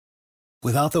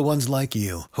Without the ones like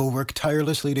you, who work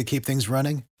tirelessly to keep things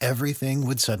running, everything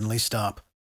would suddenly stop.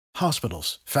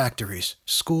 Hospitals, factories,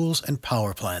 schools, and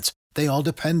power plants, they all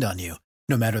depend on you.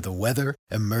 No matter the weather,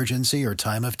 emergency, or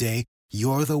time of day,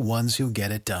 you're the ones who get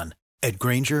it done. At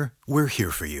Grainger, we're here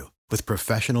for you with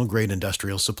professional-grade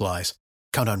industrial supplies.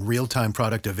 Count on real-time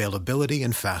product availability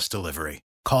and fast delivery.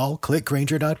 Call, click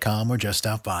Grainger.com, or just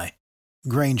stop by.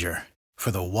 Grainger, for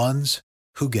the ones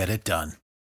who get it done.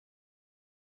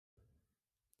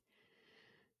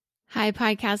 Hi,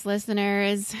 podcast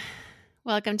listeners.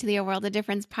 Welcome to the A World of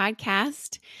Difference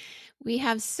podcast. We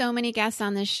have so many guests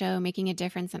on this show making a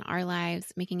difference in our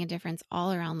lives, making a difference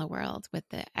all around the world with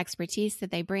the expertise that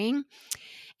they bring.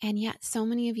 And yet so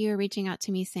many of you are reaching out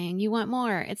to me saying, you want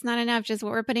more. It's not enough just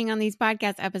what we're putting on these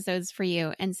podcast episodes for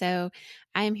you. And so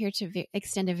I am here to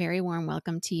extend a very warm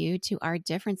welcome to you to our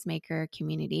Difference Maker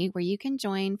community, where you can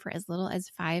join for as little as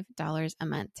 $5 a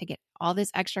month to get all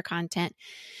this extra content.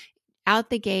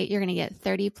 Out the gate, you're going to get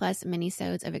 30 plus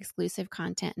minisodes of exclusive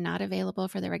content not available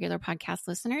for the regular podcast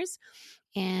listeners,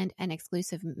 and an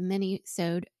exclusive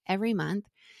minisode every month.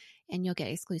 And you'll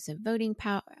get exclusive voting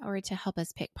power to help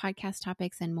us pick podcast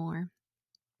topics and more.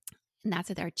 And that's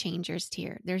at our Changers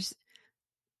tier. There's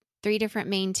 3 different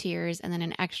main tiers and then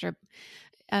an extra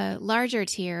larger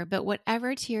tier. But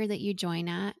whatever tier that you join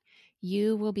at,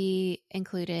 you will be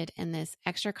included in this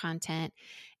extra content.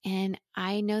 And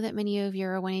I know that many of you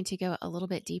are wanting to go a little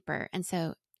bit deeper. And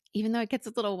so even though it gets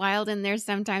a little wild in there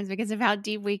sometimes because of how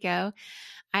deep we go,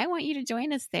 I want you to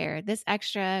join us there. This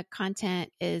extra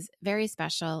content is very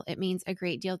special. It means a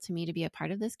great deal to me to be a part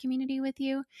of this community with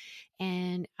you.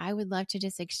 And I would love to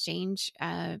just exchange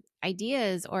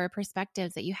ideas or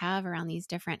perspectives that you have around these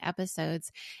different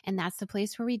episodes. And that's the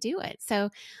place where we do it. So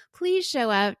please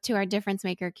show up to our Difference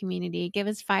Maker community. Give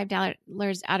us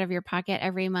 $5 out of your pocket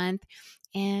every month.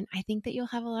 And I think that you'll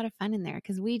have a lot of fun in there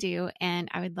because we do. And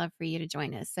I would love for you to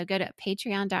join us. So go to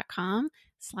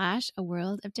patreon.com/A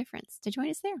World of Difference to join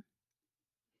us there.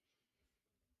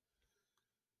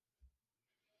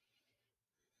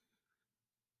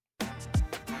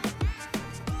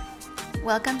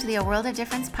 Welcome to the A World of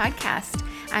Difference podcast.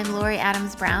 I'm Lori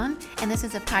Adams Brown, and this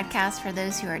is a podcast for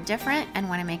those who are different and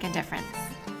want to make a difference.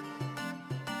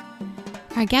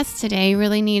 Our guest today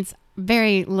really needs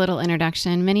very little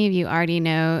introduction. Many of you already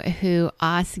know who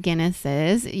Os Guinness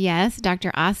is. Yes,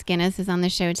 Dr. Os Guinness is on the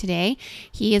show today.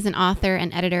 He is an author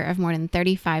and editor of more than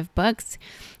 35 books,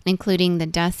 including The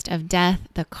Dust of Death,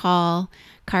 The Call,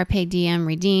 Carpe Diem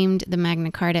Redeemed, The Magna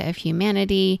Carta of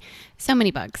Humanity, so many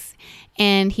books.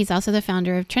 And he's also the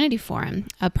founder of Trinity Forum,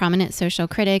 a prominent social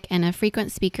critic and a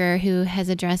frequent speaker who has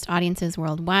addressed audiences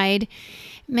worldwide.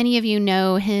 Many of you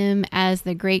know him as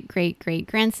the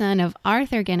great-great-great-grandson of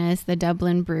Arthur Guinness, the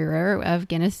Dublin brewer of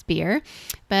Guinness beer.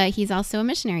 But he's also a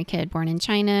missionary kid born in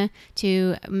China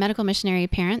to medical missionary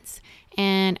parents.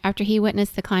 And after he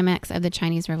witnessed the climax of the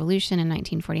Chinese Revolution in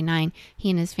 1949, he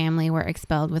and his family were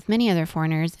expelled with many other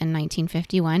foreigners in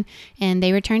 1951. And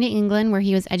they returned to England, where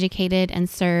he was educated and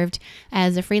served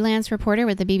as a freelance reporter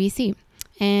with the BBC.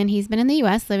 And he's been in the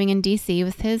U.S., living in D.C.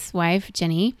 with his wife,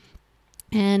 Jenny.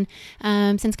 And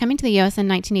since coming to the U.S. in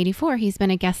 1984, he's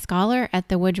been a guest scholar at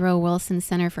the Woodrow Wilson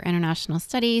Center for International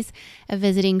Studies, a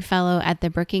visiting fellow at the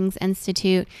Brookings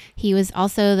Institute. He was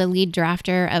also the lead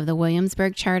drafter of the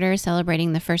Williamsburg Charter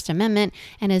celebrating the First Amendment,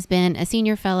 and has been a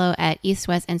senior fellow at East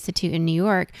West Institute in New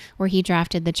York, where he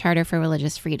drafted the Charter for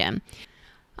Religious Freedom.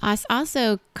 Os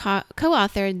also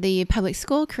co-authored the public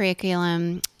school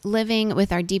curriculum, Living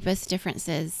with Our Deepest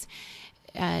Differences.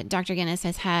 Dr. Guinness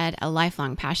has had a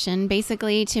lifelong passion,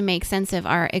 basically, to make sense of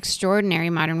our extraordinary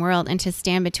modern world and to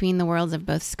stand between the worlds of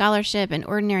both scholarship and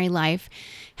ordinary life,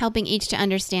 helping each to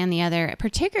understand the other,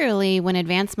 particularly when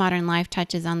advanced modern life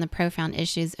touches on the profound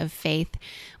issues of faith.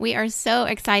 We are so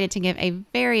excited to give a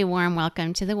very warm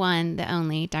welcome to the one, the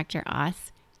only, Dr.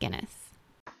 Os Guinness.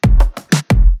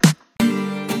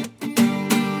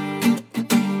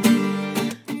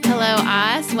 Hello,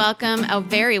 Os. Welcome, a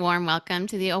very warm welcome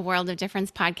to the A World of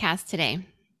Difference podcast today.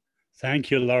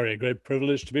 Thank you, Laurie. A great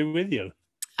privilege to be with you.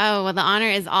 Oh, well, the honor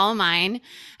is all mine.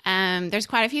 There's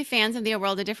quite a few fans of the A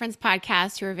World of Difference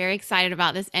podcast who are very excited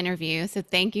about this interview. So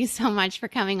thank you so much for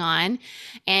coming on.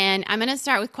 And I'm going to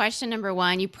start with question number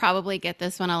 1. You probably get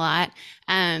this one a lot,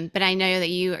 but I know that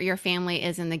your family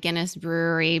is in the Guinness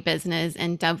brewery business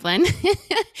in Dublin.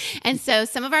 And so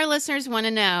some of our listeners want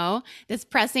to know this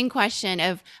pressing question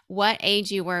of what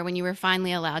age you were when you were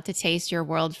finally allowed to taste your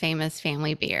world famous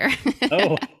family beer.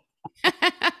 Oh,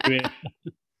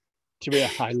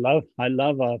 I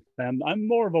love our family. I'm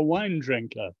more of a wine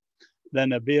drinker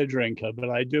than a beer drinker, but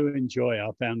I do enjoy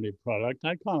our family product.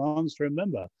 I can't honestly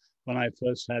remember when I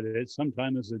first had it,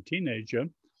 sometime as a teenager,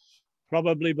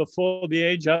 probably before the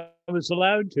age I was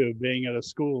allowed to, being at a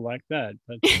school like that.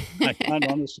 But I can't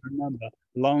honestly remember.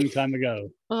 A long time ago.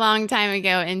 A long time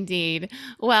ago, indeed.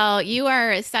 Well, you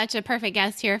are such a perfect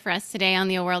guest here for us today on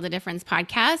the A World of Difference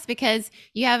podcast because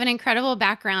you have an incredible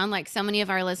background, like so many of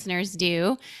our listeners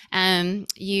do. I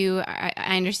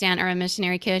understand, are a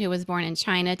missionary kid who was born in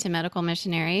China to medical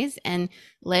missionaries and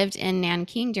lived in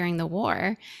Nanking during the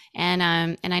war. And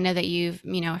I know that you've,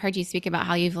 heard you speak about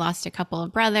how you've lost a couple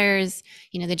of brothers.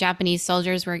 The Japanese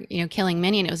soldiers were, killing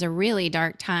many, and it was a really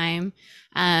dark time.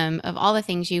 Of all the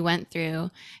things you went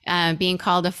through, being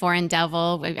called a foreign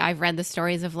devil. I've read the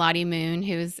stories of Lottie Moon,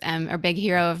 who's a big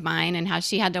hero of mine, and how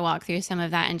she had to walk through some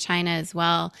of that in China as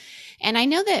well. And I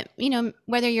know that,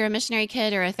 whether you're a missionary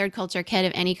kid or a third culture kid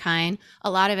of any kind,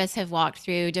 a lot of us have walked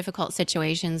through difficult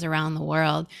situations around the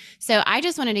world. So I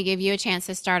just wanted to give you a chance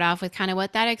to start off with kind of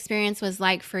what that experience was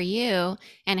like for you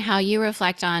and how you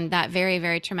reflect on that very,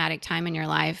 very traumatic time in your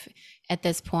life at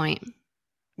this point.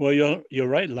 Well, you're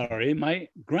right, Laurie. My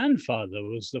grandfather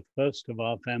was the first of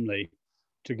our family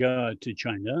to go to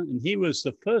China, and he was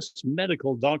the first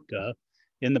medical doctor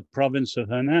in the province of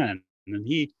Henan. And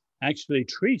he actually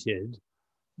treated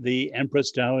the Empress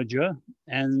Dowager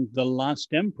and the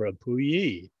last emperor,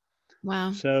 Puyi.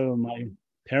 Wow. So my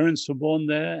parents were born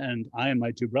there, and I and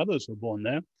my two brothers were born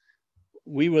there.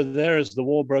 We were there as the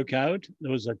war broke out.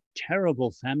 There was a terrible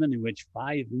famine in which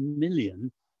 5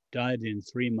 million died in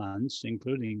 3 months,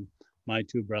 including my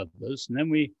two brothers. And then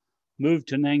we moved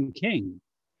to Nanking.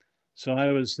 So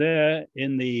I was there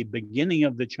in the beginning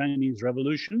of the Chinese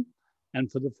Revolution and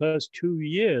for the first 2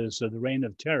 years of the Reign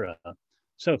of Terror.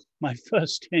 So my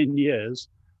first 10 years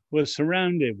were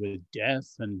surrounded with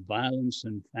death and violence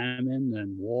and famine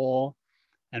and war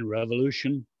and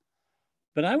revolution.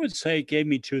 But I would say it gave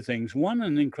me two things. One,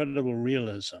 an incredible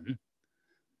realism.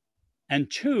 And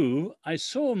two, I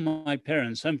saw my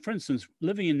parents, I'm, for instance,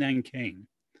 living in Nanking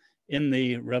in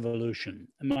the revolution.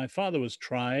 And my father was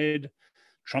tried,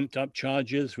 trumped up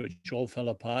charges, which all fell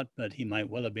apart, but he might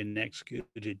well have been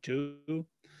executed too.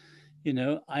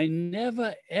 I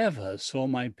never, ever saw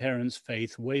my parents'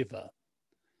 faith waver.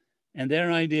 And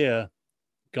their idea,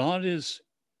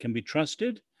 can be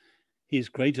trusted. He's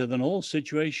greater than all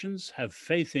situations. Have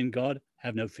faith in God,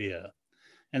 have no fear.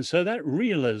 And so that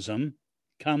realism,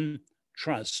 come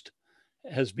trust,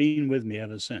 has been with me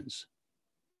ever since.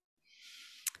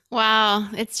 Wow,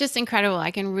 it's just incredible. I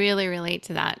can really relate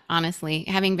to that, honestly.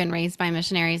 Having been raised by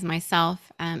missionaries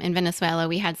myself in Venezuela,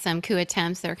 we had some coup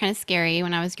attempts that were kind of scary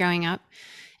when I was growing up.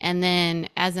 And then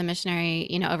as a missionary,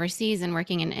 overseas and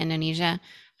working in Indonesia,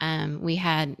 we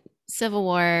had civil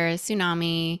war,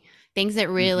 tsunami, things that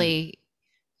really,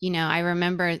 I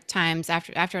remember times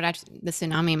after the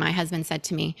tsunami, my husband said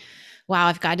to me, wow,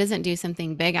 if God doesn't do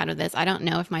something big out of this, I don't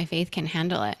know if my faith can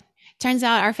handle it. Turns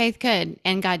out our faith could,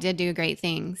 and God did do great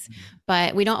things,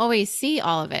 but we don't always see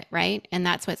all of it, right? And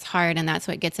that's what's hard, and that's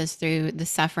what gets us through the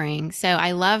suffering. So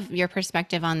I love your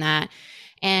perspective on that.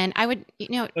 And I would,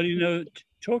 Well,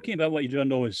 talking about what you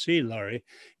don't always see, Laurie,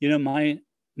 my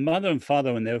mother and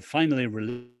father, when they were finally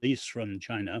released from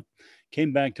China,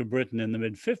 came back to Britain in the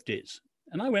mid-50s.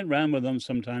 And I went around with them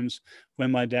sometimes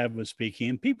when my dad was speaking,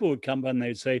 and people would come by and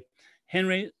they'd say,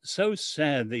 Henry, so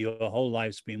sad that your whole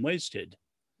life's been wasted.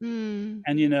 mm,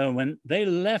 And, when they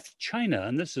left China,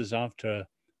 and this is after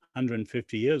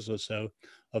 150 years or so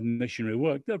of missionary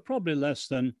work, there are probably less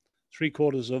than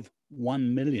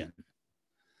 1 million.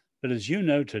 But as you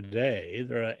know, today,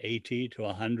 there are 80 to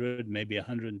 100, maybe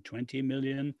 120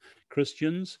 million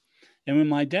Christians. And when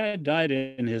my dad died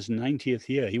in his 90th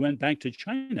year, he went back to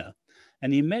China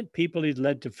and he met people he'd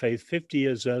led to faith 50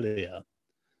 years earlier.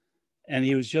 And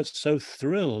he was just so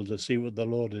thrilled to see what the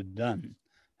Lord had done.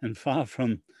 And far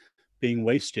from being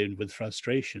wasted with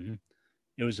frustration,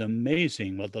 it was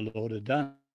amazing what the Lord had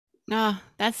done. oh,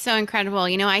 that's so incredible.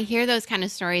 I hear those kind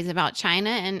of stories about China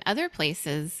and other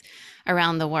places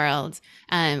around the world,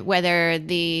 whether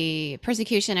the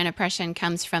persecution and oppression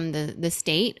comes from the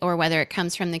state or whether it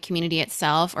comes from the community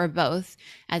itself or both,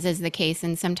 as is the case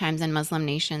in sometimes in Muslim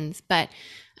nations. But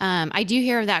I do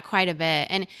hear of that quite a bit.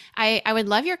 And I would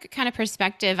love your kind of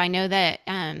perspective. I know that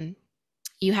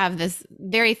you have this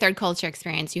very third culture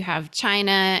experience. You have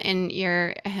China in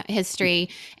your history,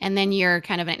 and then you're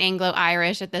kind of an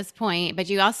Anglo-Irish at this point, but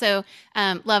you also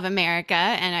love America,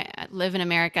 and I live in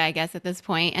America, I guess, at this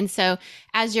point. And so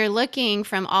as you're looking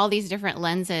from all these different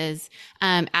lenses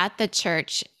at the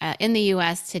church in the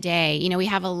U.S. today, we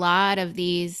have a lot of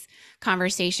these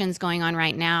conversations going on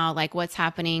right now, like what's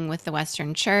happening with the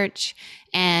Western church.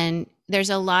 And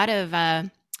there's a lot of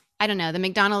I don't know, the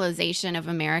McDonaldization of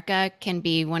America can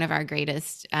be one of our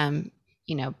greatest,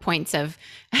 points of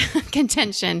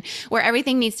contention, where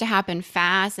everything needs to happen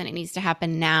fast and it needs to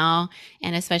happen now.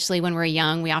 And especially when we're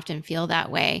young, we often feel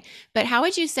that way. But how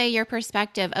would you say your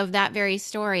perspective of that very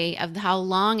story, of how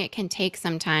long it can take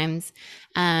sometimes,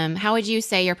 how would you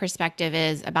say your perspective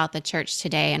is about the church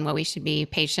today and what we should be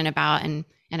patient about and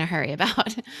in a hurry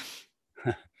about?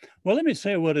 Well, let me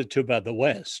say a word or two about the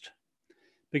West.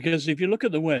 Because if you look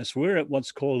at the West, we're at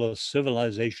what's called a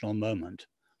civilizational moment.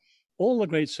 All the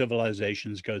great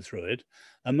civilizations go through it,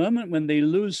 a moment when they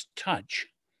lose touch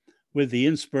with the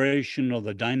inspiration or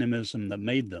the dynamism that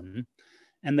made them,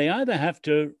 and they either have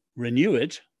to renew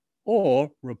it or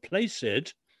replace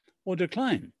it or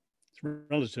decline. It's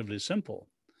relatively simple.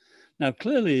 Now,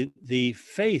 clearly, the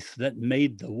faith that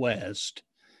made the West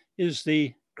is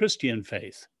the Christian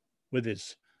faith with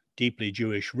its deeply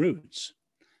Jewish roots,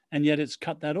 and yet it's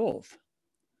cut that off.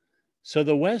 So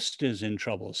the West is in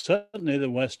trouble, certainly the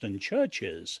Western church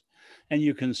is. And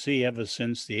you can see ever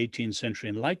since the 18th century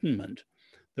Enlightenment,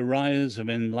 the rise of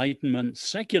Enlightenment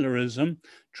secularism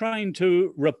trying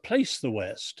to replace the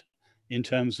West in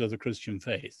terms of the Christian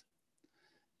faith.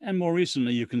 And more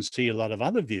recently, you can see a lot of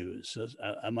other views,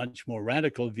 much more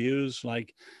radical views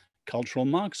like cultural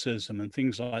Marxism and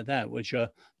things like that, which are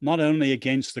not only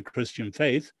against the Christian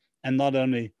faith and not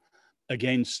only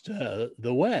against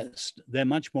the West, they're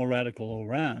much more radical all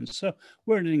around. So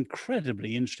we're in an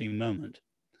incredibly interesting moment.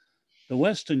 The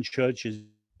Western church is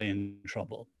in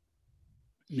trouble,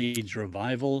 needs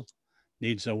revival,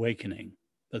 needs awakening.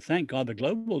 But thank God the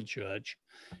global church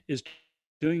is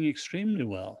doing extremely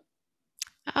well.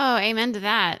 Oh, amen to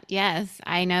that. Yes,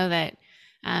 I know that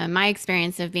my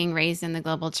experience of being raised in the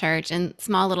global church and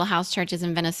small little house churches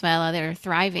in Venezuela that are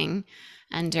thriving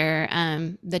under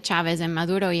the Chavez and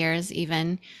Maduro years,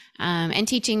 even, and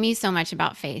teaching me so much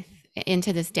about faith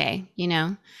into this day,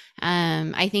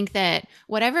 I think that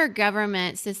whatever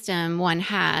government system one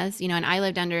has, and I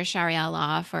lived under Sharia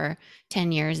law for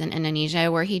 10 years in Indonesia,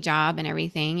 where hijab and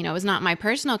everything, it was not my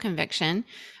personal conviction,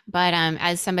 but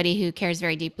as somebody who cares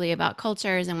very deeply about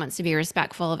cultures and wants to be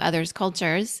respectful of others'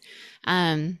 cultures,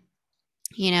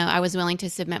 I was willing to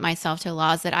submit myself to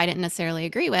laws that I didn't necessarily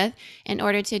agree with in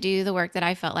order to do the work that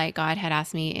I felt like God had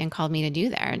asked me and called me to do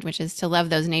there, which is to love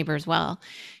those neighbors well.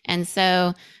 And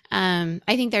so I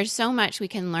think there's so much we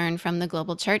can learn from the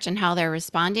global church and how they're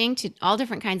responding to all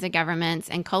different kinds of governments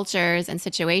and cultures and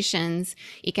situations,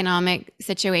 economic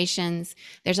situations.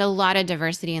 There's a lot of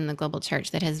diversity in the global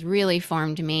church that has really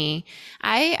formed me.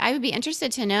 I would be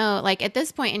interested to know, like at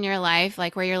this point in your life,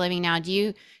 like where you're living now,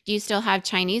 do you still have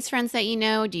Chinese friends that you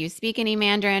know? Do you speak any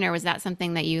Mandarin, or was that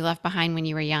something that you left behind when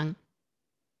you were young?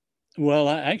 Well,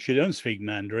 I actually don't speak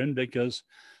Mandarin because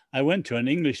I went to an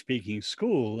English speaking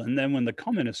school. And then when the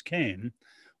communists came,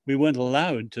 we weren't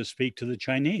allowed to speak to the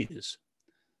Chinese.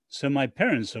 So my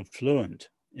parents are fluent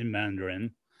in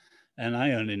Mandarin, and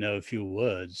I only know a few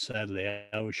words. Sadly,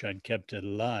 I wish I'd kept it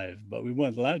alive, but we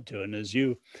weren't allowed to. And as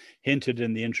you hinted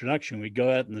in the introduction, we'd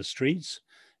go out in the streets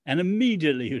and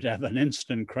immediately you'd have an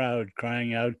instant crowd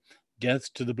crying out,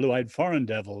 "Death to the blue-eyed foreign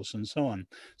devils," and so on.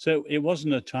 So it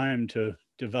wasn't a time to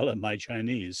develop my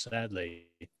Chinese, sadly.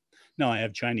 Now, I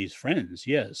have Chinese friends,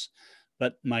 yes,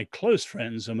 but my close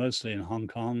friends are mostly in Hong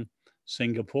Kong,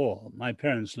 Singapore. My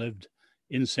parents lived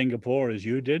in Singapore as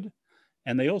you did,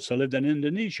 and they also lived in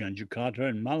Indonesia, in Jakarta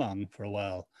and Malang for a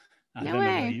while. I No don't know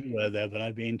where way. you were there, but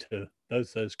I've been to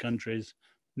both those countries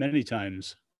many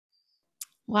times.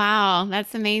 Wow,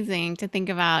 that's amazing to think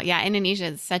about. Yeah, Indonesia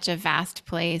is such a vast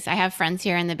place. I have friends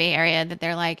here in the Bay Area that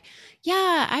they're like,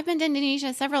 "Yeah, I've been to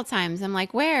Indonesia several times." I'm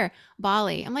like, "Where?"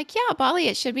 Bali. I'm like, "Yeah, Bali,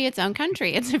 it should be its own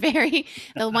country. It's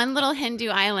the one little Hindu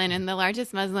island and the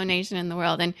largest Muslim nation in the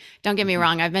world." And don't get me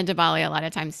wrong, I've been to Bali a lot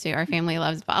of times too. Our family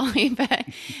loves Bali, but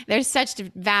there's such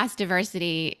vast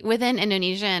diversity within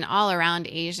Indonesia and all around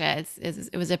Asia.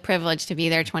 It was a privilege to be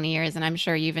there 20 years, and I'm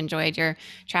sure you've enjoyed your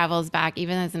travels back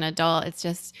even as an adult.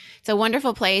 It's a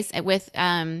wonderful place with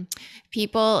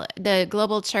people. The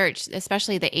global church,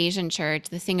 especially the Asian church,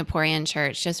 the Singaporean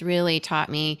church, just really taught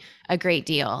me a great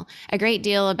deal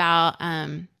about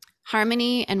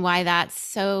harmony and why that's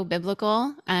so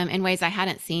biblical in ways I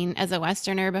hadn't seen as a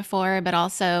Westerner before, but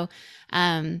also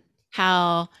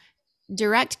how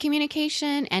direct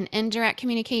communication and indirect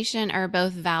communication are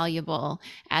both valuable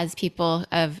as people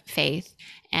of faith.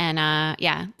 And I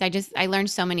learned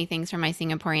so many things from my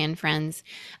Singaporean friends.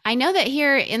 I know that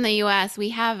here in the US we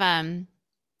have a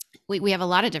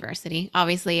lot of diversity.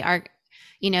 Obviously,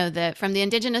 from the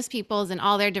indigenous peoples and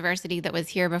all their diversity that was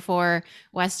here before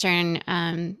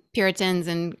Western Puritans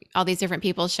and all these different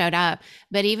peoples showed up.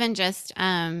 But even just,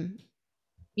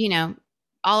 you know,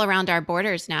 all around our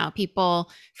borders now, people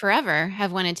forever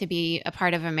have wanted to be a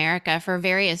part of America for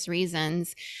various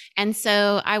reasons. And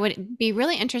so I would be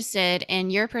really interested in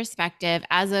your perspective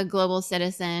as a global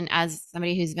citizen, as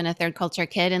somebody who's been a third culture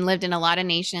kid and lived in a lot of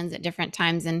nations at different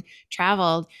times and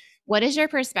traveled. What is your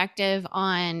perspective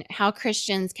on how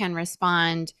Christians can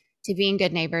respond to being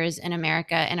good neighbors in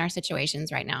America in our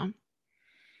situations right now?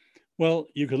 Well,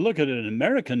 you could look at it in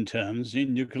American terms,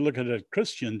 and you could look at it in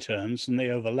Christian terms, and they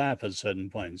overlap at certain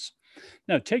points.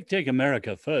 Now, take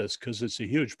America first, because it's a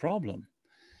huge problem.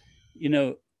 You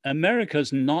know,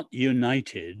 America's not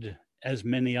united as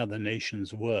many other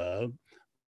nations were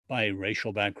by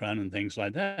racial background and things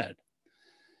like that.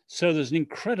 So there's an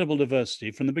incredible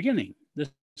diversity from the beginning. This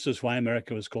is why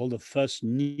America was called the first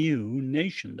new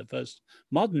nation, the first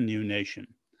modern new nation.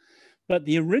 But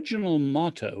the original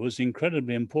motto was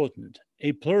incredibly important: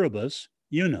 e pluribus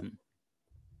unum,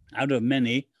 out of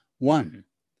many, one.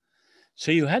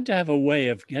 So you had to have a way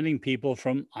of getting people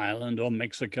from Ireland or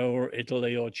Mexico or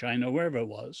Italy or China, wherever it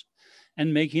was,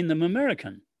 and making them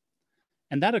American.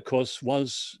 And that, of course,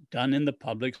 was done in the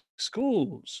public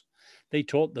schools. They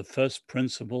taught the first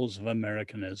principles of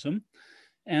Americanism,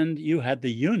 and you had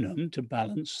the unum to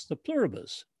balance the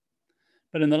pluribus.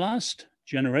 But in the last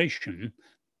generation,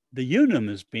 the unum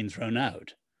has been thrown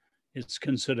out. It's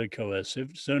considered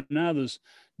coercive. So now there's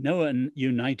no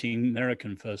uniting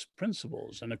American first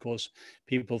principles. And of course,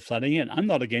 people flooding in. I'm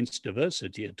not against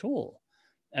diversity at all.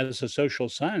 As a social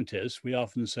scientist, we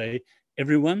often say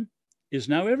everyone is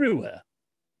now everywhere.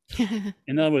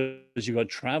 In other words, you've got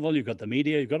travel, you've got the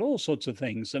media, you've got all sorts of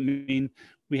things. I mean,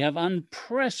 we have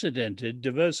unprecedented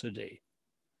diversity.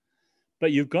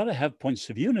 But you've got to have points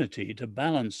of unity to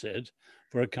balance it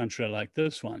for a country like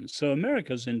this one. So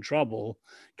America's in trouble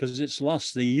because it's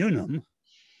lost the unum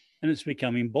and it's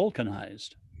becoming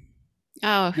balkanized.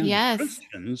 Oh, Now, as yes.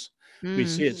 Christians, we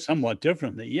see it somewhat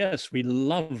differently. Yes, we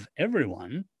love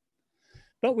everyone,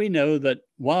 but we know that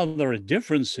while there are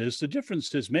differences, the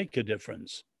differences make a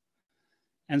difference.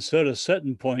 And so at a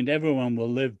certain point, everyone will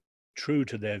live true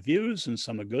to their views, and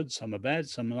some are good, some are bad,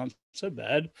 some are not so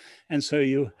bad. And so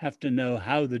you have to know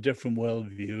how the different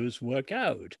worldviews work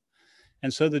out.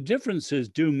 And so the differences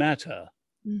do matter.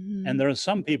 And there are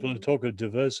some people who talk of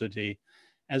diversity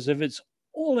as if it's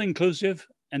all inclusive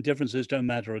and differences don't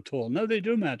matter at all. No, they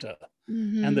do matter.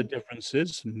 And the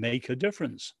differences make a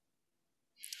difference.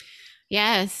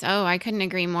 Yes. Oh, I couldn't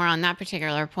agree more on that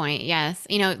particular point. Yes.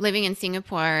 Living in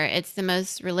Singapore, it's the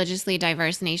most religiously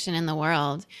diverse nation in the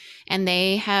world, and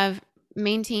they have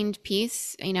maintained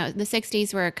peace. The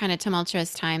 60s were a kind of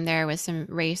tumultuous time there with some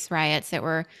race riots that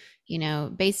were,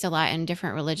 based a lot in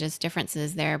different religious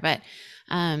differences there. But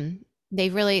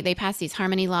they passed these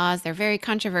harmony laws. They're very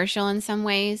controversial in some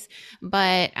ways,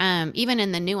 but even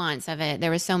in the nuance of it,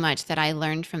 there was so much that I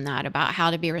learned from that about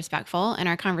how to be respectful in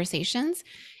our conversations,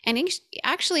 and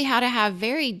actually how to have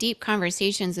very deep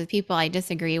conversations with people I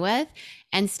disagree with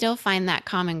and still find that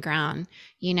common ground.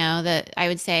 That I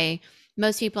would say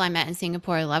most people I met in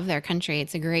Singapore love their country.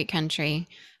 It's a great country,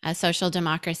 a social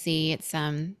democracy. It's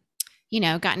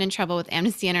gotten in trouble with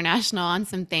Amnesty International on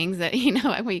some things that,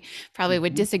 we probably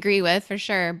would disagree with for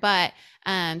sure. But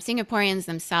Singaporeans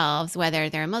themselves, whether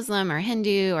they're Muslim or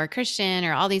Hindu or Christian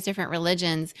or all these different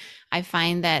religions, I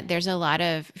find that there's a lot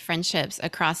of friendships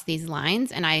across these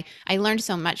lines. And I learned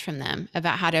so much from them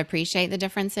about how to appreciate the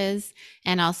differences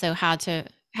and also how to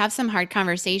have some hard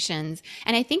conversations.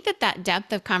 And I think that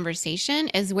depth of conversation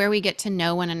is where we get to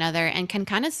know one another and can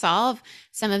kind of solve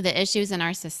some of the issues in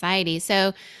our society.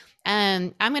 So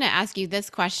I'm going to ask you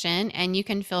this question, and you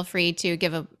can feel free to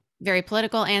give a very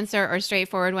political answer or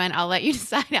straightforward one. I'll let you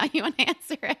decide how you want to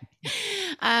answer it.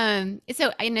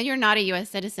 So I know you're not a U.S.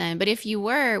 citizen, but if you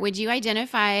were, would you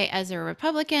identify as a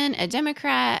Republican, a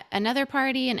Democrat, another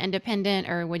party, an independent,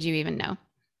 or would you even know?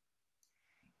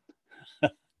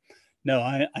 No,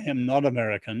 I am not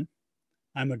American.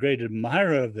 I'm a great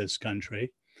admirer of this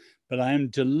country, but I am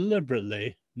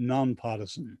deliberately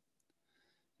nonpartisan.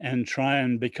 And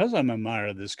because I'm an admirer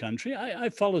of this country, I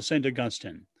follow St.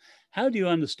 Augustine. How do you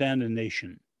understand a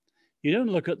nation? You don't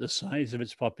look at the size of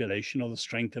its population or the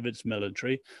strength of its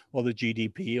military or the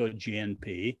GDP or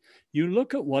GNP. You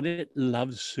look at what it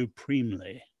loves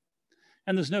supremely.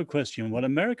 And there's no question what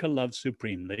America loves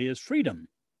supremely is freedom.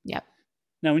 Yep.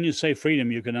 Now, when you say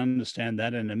freedom, you can understand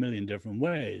that in a million different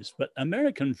ways. But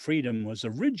American freedom was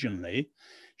originally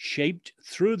shaped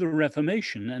through the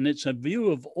Reformation, and it's a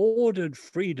view of ordered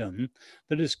freedom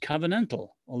that is covenantal,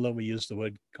 although we use the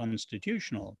word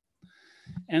constitutional.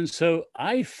 And so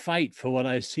I fight for what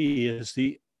I see as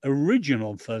the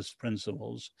original first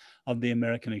principles of the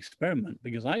American experiment,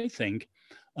 because I think,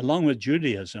 along with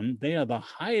Judaism, they are the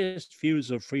highest views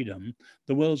of freedom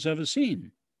the world's ever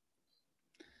seen.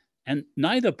 And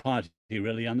neither party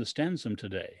really understands them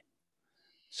today.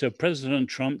 So President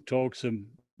Trump talks of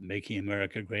making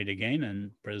America great again, and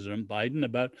President Biden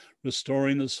about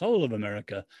restoring the soul of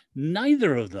America.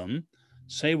 Neither of them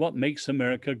say what makes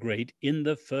America great in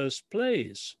the first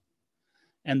place.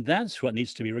 And that's what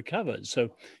needs to be recovered. So,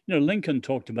 Lincoln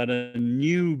talked about a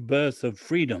new birth of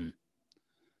freedom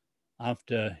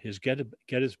after his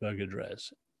Gettysburg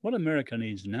Address. What America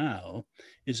needs now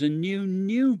is a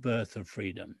new birth of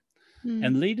freedom.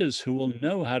 And leaders who will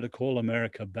know how to call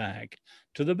America back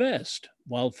to the best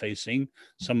while facing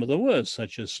some of the worst,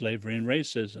 such as slavery and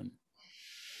racism.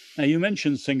 Now, you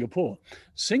mentioned Singapore.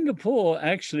 Singapore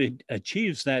actually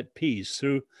achieves that peace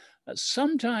through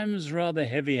sometimes rather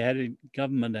heavy-handed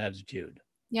government attitude.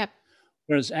 Yep.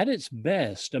 Whereas at its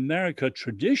best, America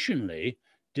traditionally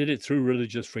did it through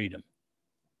religious freedom.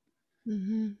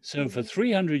 So for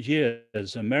 300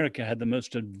 years, America had the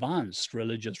most advanced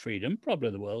religious freedom, probably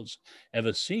the world's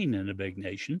ever seen in a big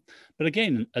nation. But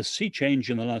again, a sea change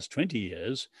in the last 20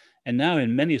 years. And now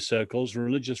in many circles,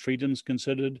 religious freedom is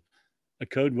considered a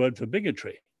code word for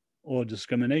bigotry or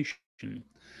discrimination.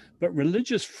 But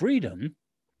religious freedom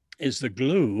is the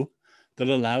glue that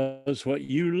allows what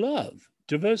you love: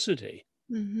 diversity,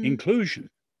 inclusion.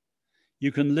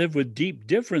 You can live with deep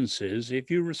differences if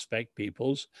you respect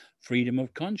people's freedom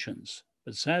of conscience.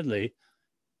 But sadly,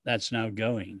 that's now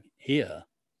going here.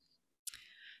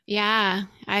 Yeah,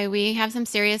 we have some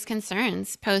serious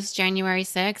concerns post January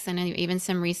 6th, and even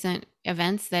some recent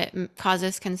events that cause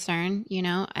us concern,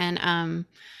 and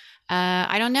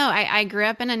I don't know. I grew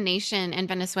up in a nation in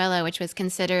Venezuela, which was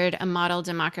considered a model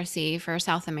democracy for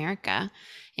South America.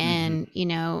 And,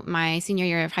 my senior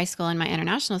year of high school in my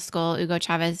international school, Hugo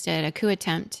Chavez did a coup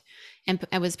attempt and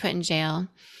was put in jail.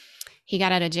 He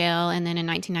got out of jail and then in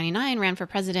 1999 ran for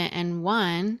president and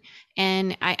won.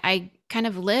 And I kind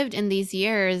of lived in these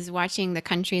years watching the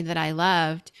country that I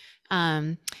loved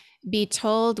be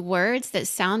told words that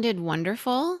sounded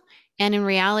wonderful and in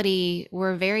reality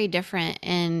were very different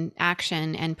in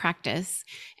action and practice.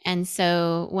 And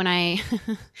so when I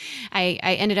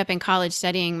ended up in college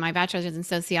studying my bachelor's in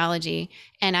sociology,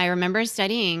 and I remember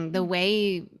studying the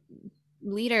way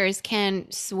leaders can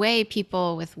sway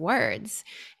people with words,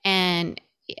 and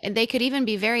they could even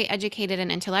be very educated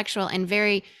and intellectual and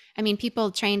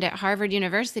people trained at Harvard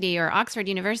University or Oxford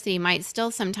University might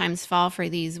still sometimes fall for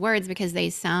these words because they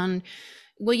sound,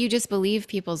 well, you just believe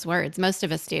people's words. Most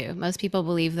of us do. Most people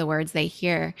believe the words they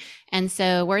hear. And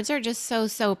so words are just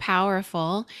so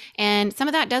powerful. And some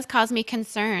of that does cause me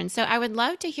concern. So I would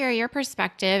love to hear your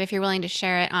perspective, if you're willing to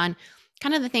share it, on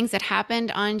kind of the things that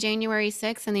happened on January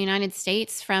 6th in the United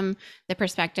States from the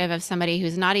perspective of somebody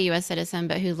who's not a U.S. citizen,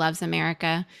 but who loves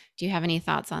America. Do you have any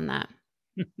thoughts on that?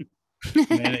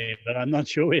 Many, but I'm not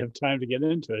sure we have time to get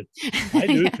into it. I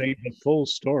do think the full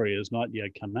story has not yet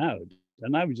come out.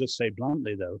 And I would just say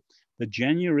bluntly, though, the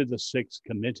January the 6th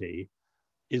committee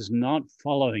is not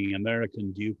following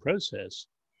American due process.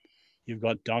 You've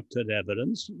got doctored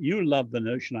evidence. You love the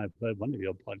notion, I've heard one of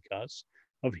your podcasts,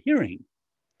 of hearing,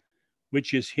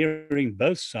 which is hearing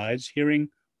both sides, hearing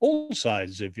all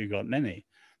sides if you've got many.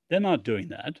 They're not doing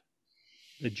that.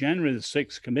 The January the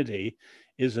 6th committee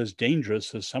is as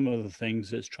dangerous as some of the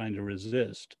things it's trying to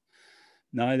resist.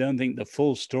 Now, I don't think the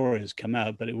full story has come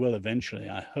out, but it will eventually,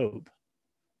 I hope.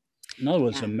 In other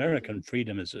words, American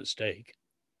freedom is at stake.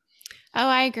 Oh,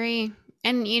 I agree.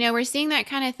 And, we're seeing that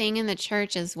kind of thing in the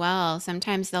church as well.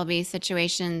 Sometimes there'll be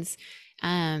situations,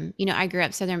 I grew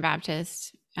up Southern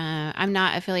Baptist. I'm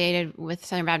not affiliated with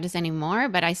Southern Baptist anymore,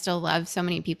 but I still love so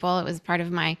many people. It was part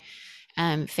of my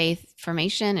faith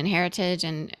formation and heritage,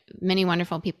 and many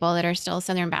wonderful people that are still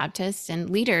Southern Baptists and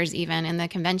leaders even in the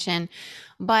convention.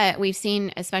 But we've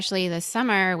seen, especially this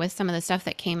summer with some of the stuff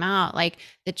that came out, like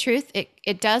the truth,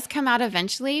 it does come out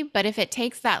eventually, but if it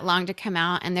takes that long to come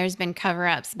out, and there's been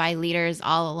cover-ups by leaders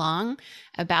all along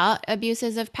about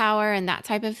abuses of power and that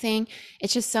type of thing,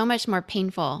 it's just so much more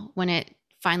painful when it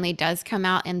finally does come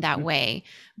out in that way.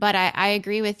 But I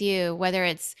agree with you, whether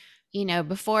it's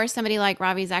before somebody like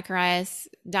Ravi Zacharias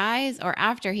dies or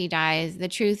after he dies, the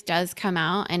truth does come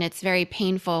out, and it's very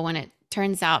painful when it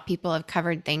turns out people have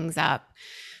covered things up.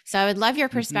 So I would love your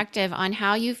perspective on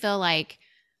how you feel like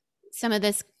some of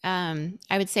this, I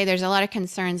would say there's a lot of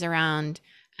concerns around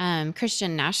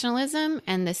Christian nationalism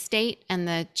and the state and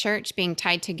the church being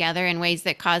tied together in ways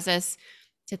that cause us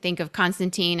to think of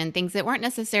Constantine and things that weren't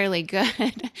necessarily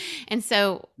good. And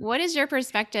so, what is your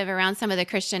perspective around some of the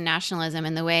Christian nationalism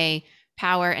and the way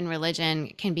power and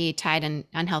religion can be tied in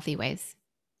unhealthy ways?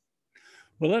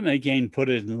 Well, let me again put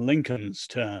it in Lincoln's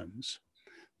terms.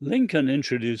 Lincoln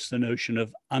introduced the notion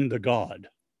of under God.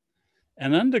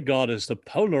 And under God is the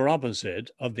polar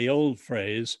opposite of the old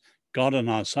phrase, God on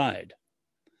our side.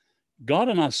 God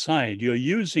on our side, you're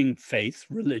using faith,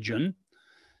 religion,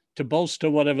 to bolster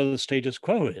whatever the status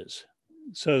quo is.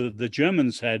 So the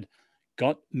Germans had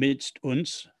Gott mit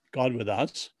uns, God with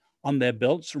us, on their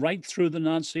belts right through the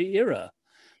Nazi era.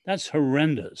 That's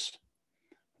horrendous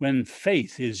when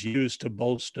faith is used to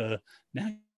bolster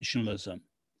nationalism.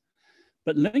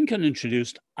 But Lincoln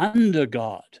introduced under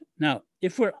God. Now,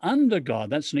 if we're under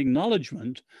God, that's an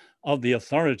acknowledgement of the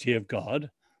authority of God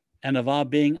and of our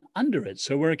being under it.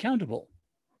 So we're accountable.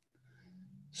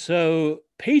 So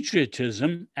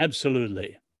patriotism,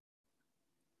 absolutely.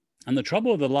 And the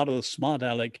trouble with a lot of the smart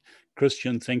aleck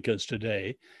Christian thinkers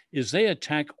today is they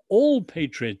attack all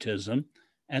patriotism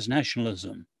as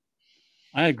nationalism.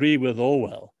 I agree with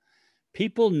Orwell.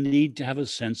 People need to have a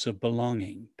sense of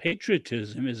belonging.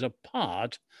 Patriotism is a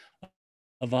part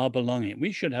of our belonging.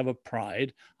 We should have a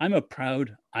pride. I'm a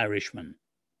proud Irishman.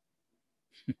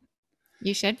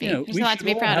 You should be. You know, There's a lot to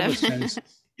be proud of.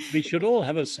 We should all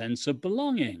have a sense of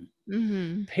belonging.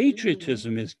 Mm-hmm.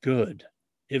 Patriotism is good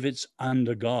if it's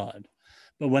under God.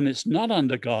 But when it's not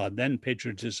under God, then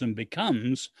patriotism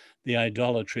becomes the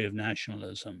idolatry of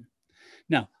nationalism.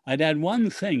 Now, I'd add one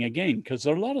thing again, because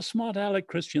there are a lot of smart aleck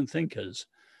Christian thinkers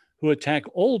who attack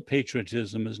all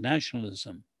patriotism as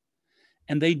nationalism.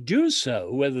 And they do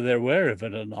so, whether they're aware of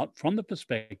it or not, from the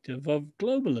perspective of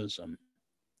globalism.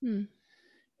 Mm.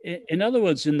 In other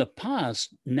words, in the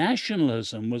past,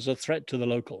 nationalism was a threat to the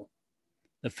local,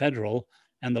 the federal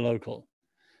and the local.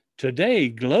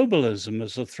 Today, globalism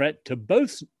is a threat to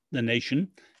both the nation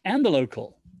and the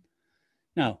local.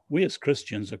 Now, we as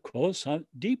Christians, of course, are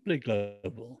deeply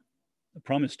global. The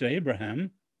promise to Abraham,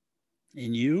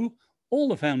 in you, all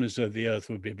the families of the earth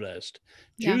will be blessed.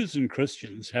 Yeah. Jews and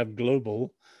Christians have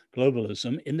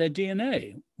globalism in their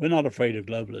DNA. We're not afraid of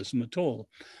globalism at all.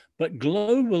 But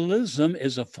globalism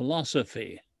is a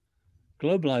philosophy.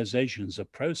 Globalization is a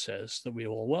process that we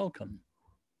all welcome.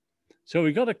 So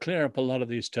we've got to clear up a lot of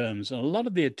these terms. And a lot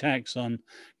of the attacks on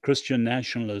Christian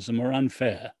nationalism are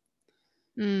unfair.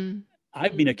 Mm.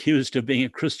 I've been accused of being a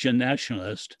Christian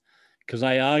nationalist because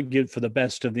I argued for the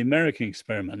best of the American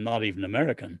experiment, not even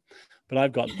American. But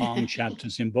I've got long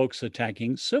chapters in books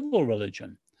attacking civil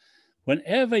religion.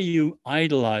 Whenever you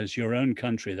idolize your own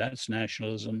country, that's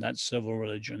nationalism, that's civil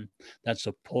religion, that's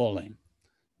appalling.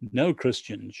 No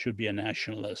Christian should be a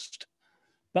nationalist,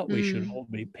 but we should all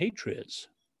be patriots.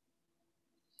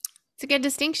 It's a good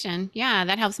distinction. Yeah,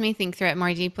 that helps me think through it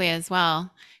more deeply as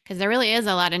well, because there really is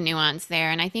a lot of nuance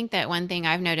there. And I think that one thing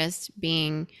I've noticed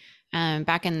being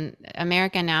back in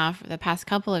America now for the past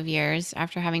couple of years,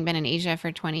 after having been in Asia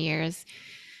for 20 years,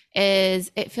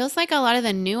 is it feels like a lot of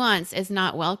the nuance is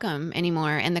not welcome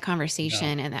anymore in the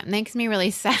conversation. No. And that makes me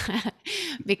really sad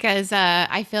because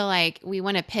I feel like we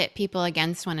want to pit people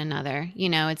against one another. You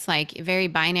know, it's like very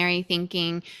binary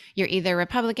thinking. You're either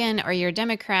Republican or you're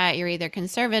Democrat. You're either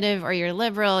conservative or you're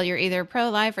liberal. You're either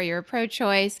pro-life or you're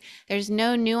pro-choice. There's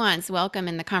no nuance welcome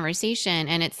in the conversation.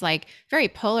 And it's like very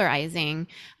polarizing.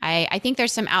 I think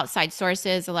there's some outside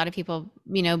sources. A lot of people,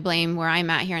 you know, blame where I'm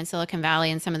at here in Silicon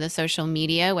Valley and some of the social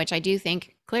media, which I do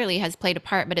think clearly has played a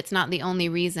part, but it's not the only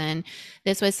reason.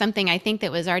 This was something I think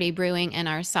that was already brewing in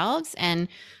ourselves. And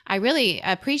I really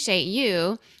appreciate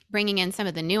you bringing in some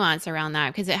of the nuance around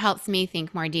that because it helps me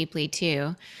think more deeply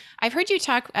too. I've heard you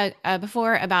talk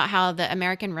before about how the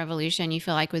American Revolution you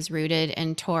feel like was rooted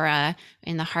in Torah,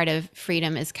 in the heart of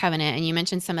freedom is covenant. And you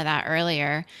mentioned some of that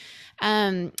earlier.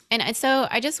 And so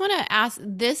I just want to ask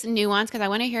this nuance because I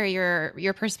want to hear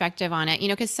your perspective on it, you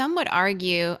know, because some would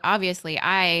argue, obviously,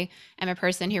 I am a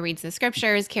person who reads the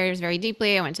scriptures, cares very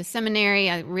deeply. I went to seminary.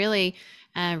 I really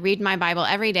read my Bible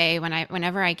every day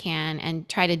whenever I can and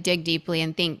try to dig deeply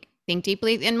and think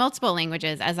deeply in multiple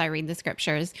languages as I read the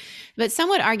scriptures. But some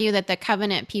would argue that the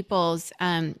covenant peoples,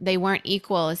 they weren't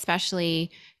equal,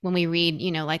 especially when we read,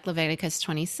 you know, like Leviticus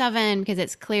 27, because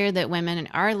it's clear that women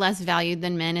are less valued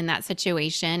than men in that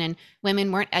situation, and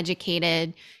women weren't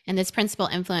educated. And this principle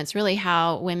influenced really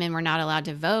how women were not allowed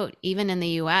to vote, even in the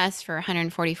US for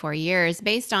 144 years,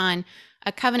 based on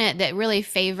a covenant that really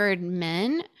favored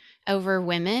men over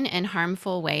women in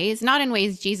harmful ways, not in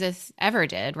ways Jesus ever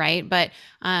did, right? But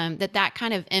that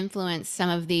kind of influenced some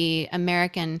of the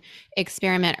American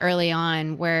experiment early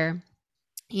on, where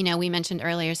we mentioned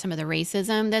earlier some of the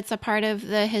racism that's a part of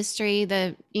the history,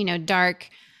 the dark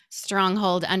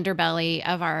stronghold underbelly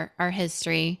of our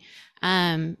history,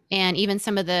 and even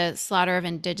some of the slaughter of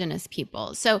indigenous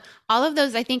people. So all of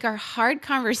those, I think, are hard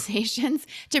conversations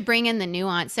to bring in the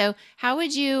nuance. So how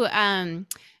would you?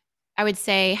 I would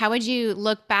say, how would you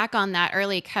look back on that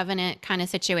early covenant kind of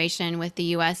situation with the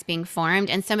U.S. being formed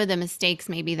and some of the mistakes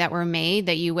maybe that were made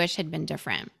that you wish had been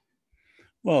different?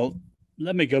 Well,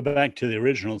 let me go back to the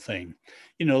original thing.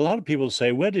 A lot of people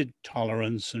say, where did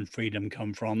tolerance and freedom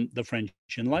come from? The French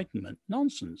Enlightenment.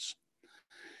 Nonsense.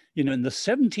 In the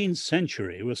 17th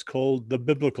century, it was called the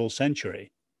biblical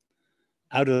century,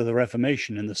 out of the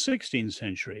Reformation in the 16th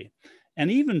century.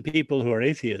 And even people who are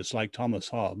atheists, like Thomas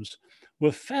Hobbes,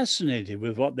 were fascinated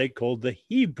with what they called the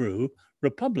Hebrew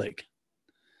Republic.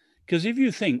 Because if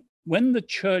you think, when the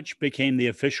church became the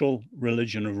official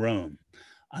religion of Rome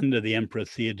under the Emperor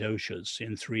Theodosius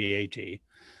in 380,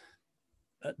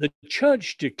 the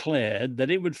church declared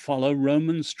that it would follow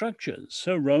Roman structures.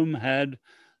 So Rome had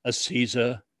a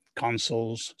Caesar,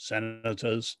 consuls,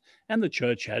 senators, and the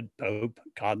church had pope,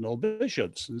 cardinal,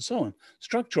 bishops, and so on,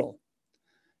 structural.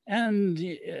 And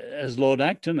as Lord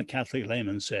Acton, a Catholic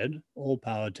layman, said, all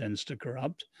power tends to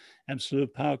corrupt.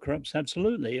 Absolute power corrupts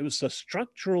absolutely. It was the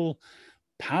structural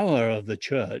power of the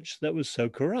church that was so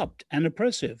corrupt and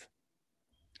oppressive.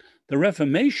 The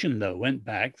Reformation, though, went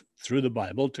back through the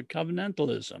Bible to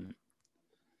covenantalism.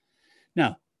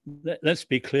 Now, let's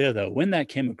be clear, though, when that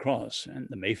came across, and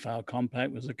the Mayflower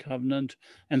Compact was a covenant,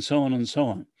 and so on and so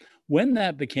on, when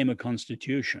that became a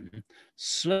constitution,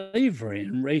 slavery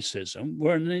and racism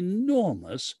were an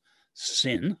enormous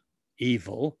sin,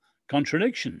 evil,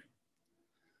 contradiction.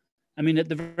 I mean, at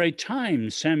the very time,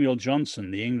 Samuel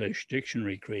Johnson, the English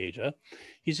dictionary creator,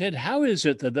 he said, how is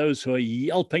it that those who are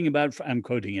yelping about, I'm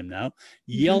quoting him now,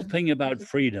 yelping about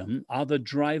freedom are the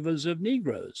drivers of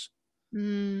Negroes?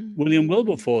 William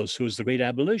Wilberforce, who was the great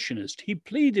abolitionist, he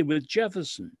pleaded with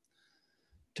Jefferson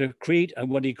to create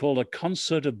what he called a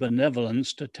concert of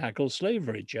benevolence to tackle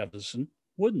slavery. Jefferson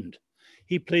wouldn't.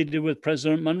 He pleaded with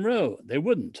President Monroe. They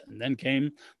wouldn't. And then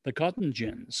came the cotton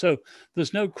gin. So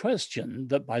there's no question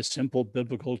that by simple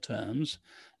biblical terms,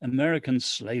 American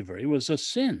slavery was a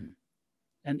sin,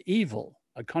 an evil,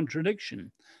 a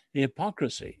contradiction, a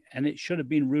hypocrisy, and it should have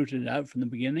been rooted out from the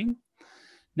beginning.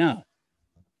 Now,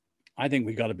 I think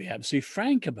we've got to be absolutely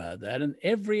frank about that. And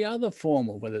every other form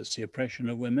of, whether it's the oppression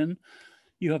of women,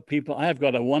 you have people. I've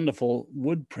got a wonderful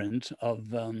wood print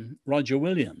of Roger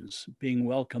Williams being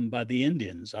welcomed by the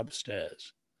Indians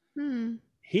upstairs.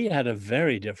 He had a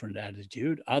very different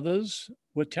attitude. Others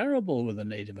were terrible with the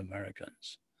Native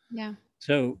Americans. Yeah.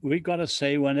 So we've got to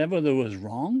say, whenever there was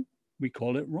wrong, we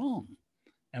call it wrong.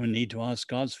 And we need to ask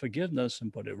God's forgiveness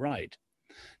and put it right.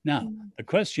 Now, the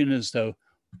question is, though,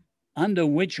 under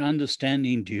which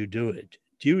understanding do you do it?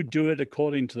 Do you do it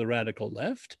according to the radical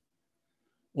left?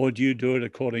 Or do you do it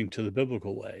according to the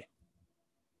biblical way?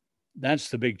 That's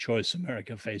the big choice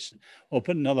America faces. Or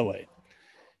put another way,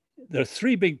 there are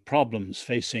three big problems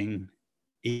facing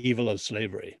evil of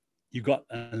slavery. You've got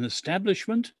an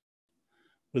establishment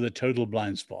with a total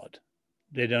blind spot.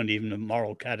 They don't even have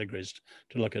moral categories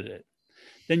to look at it.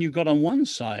 Then you've got on one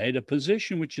side a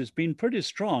position which has been pretty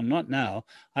strong, not now.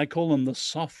 I call them the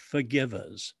soft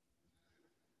forgivers.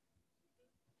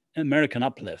 American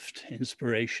uplift,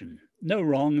 inspiration. No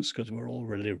wrongs because we're all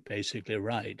really basically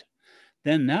right.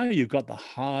 Then now you've got the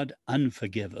hard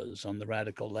unforgivers on the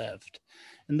radical left.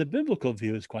 And the biblical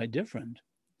view is quite different,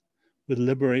 with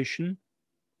liberation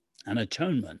and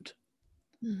atonement.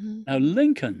 Now,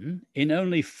 Lincoln, in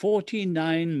only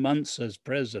 49 months as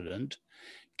president,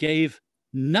 gave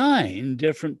 9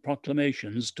 different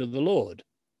proclamations to the Lord.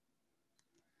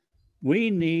 We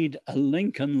need a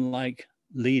Lincoln-like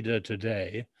leader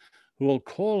today who will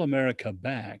call America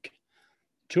back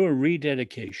to a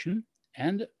rededication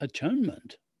and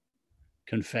atonement,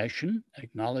 confession,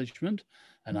 acknowledgement,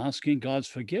 and asking God's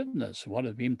forgiveness for what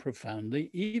has been profoundly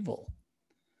evil.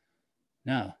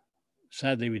 Now,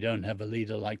 sadly, we don't have a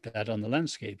leader like that on the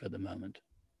landscape at the moment.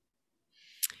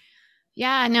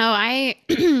 Yeah, no,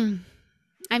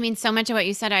 I mean, so much of what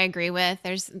you said, I agree with.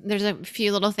 There's a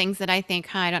few little things that I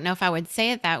think, I don't know if I would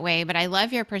say it that way, but I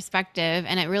love your perspective,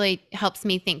 and it really helps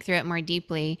me think through it more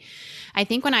deeply. I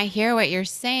think when I hear what you're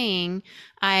saying,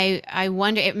 I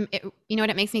wonder. You know what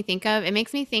it makes me think of? It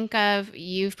makes me think of,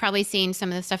 you've probably seen some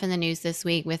of the stuff in the news this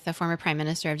week with the former prime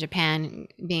minister of Japan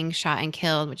being shot and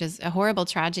killed, which is a horrible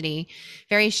tragedy,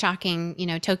 very shocking. You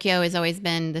know, Tokyo has always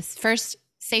been this first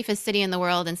safest city in the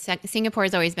world, and Singapore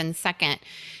has always been second.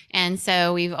 And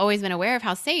so we've always been aware of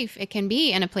how safe it can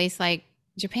be in a place like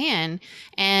Japan.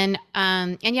 And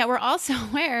yet we're also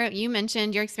aware, you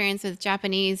mentioned your experience with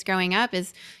Japanese growing up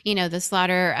is, you know, the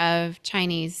slaughter of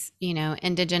Chinese, you know,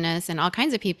 indigenous and all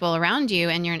kinds of people around you,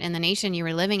 and you're in the nation you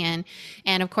were living in.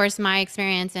 And of course, my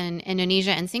experience in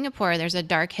Indonesia and Singapore, there's a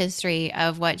dark history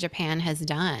of what Japan has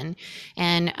done.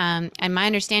 And my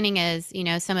understanding is, you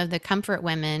know, some of the comfort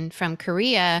women from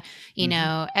Korea, you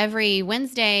know, every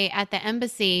Wednesday at the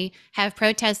embassy have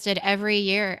protested every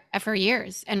year for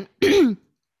years.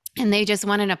 And they just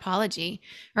want an apology,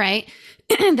 right?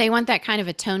 They want that kind of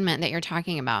atonement that you're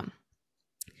talking about.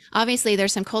 Obviously,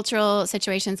 there's some cultural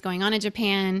situations going on in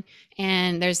Japan,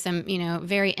 and there's some, you know,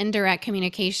 very indirect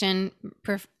communication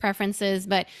preferences,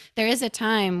 but there is a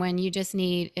time when you just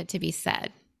need it to be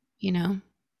said, you know?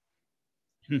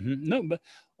 No, but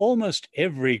almost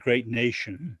every great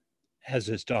nation has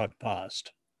its dark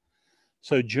past.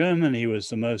 So Germany was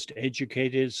the most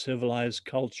educated, civilized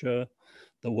culture,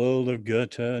 the world of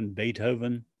Goethe and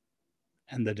Beethoven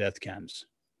and the death camps.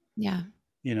 Yeah.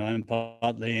 You know, I'm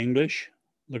partly English.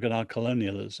 Look at our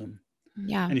colonialism.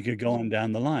 Yeah. And you could go on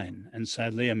down the line. And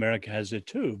sadly, America has it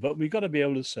too. But we've got to be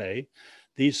able to say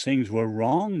these things were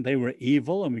wrong, they were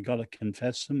evil, and we've got to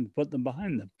confess them, put them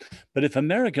behind them. But if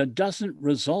America doesn't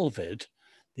resolve it,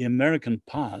 the American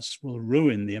past will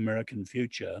ruin the American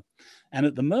future. And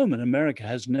at the moment, America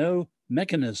has no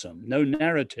mechanism, no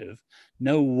narrative,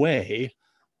 no way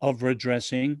of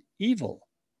redressing evil.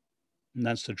 And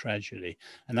that's the tragedy.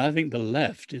 And I think the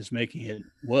left is making it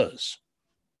worse.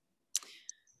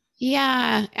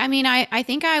 Yeah. I mean, I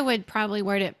think I would probably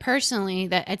word it personally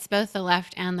that it's both the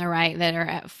left and the right that are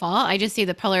at fault. I just see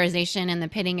the polarization and the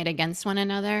pitting it against one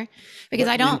another because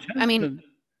But I don't, I mean,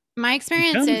 my in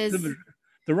experience terms of is.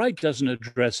 the right doesn't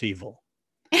address evil.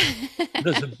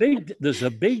 There's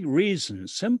a big reason,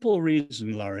 simple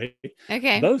reason, Laurie.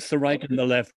 Okay. Both the right and the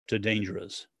left are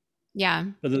dangerous. Yeah.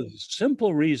 But there's a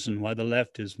simple reason why the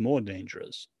left is more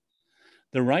dangerous.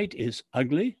 The right is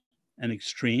ugly and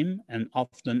extreme and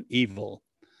often evil.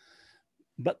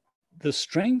 But the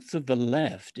strength of the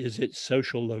left is its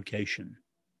social location.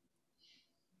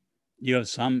 You have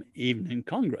some even in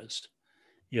Congress.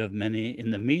 You have many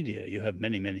in the media. You have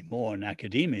many, many more in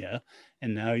academia.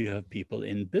 And now you have people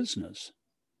in business.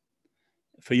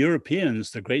 For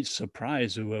Europeans, the great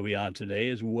surprise of where we are today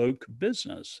is woke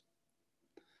business.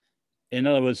 In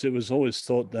other words, it was always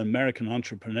thought that American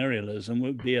entrepreneurialism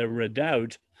would be a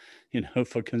redoubt, you know,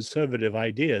 for conservative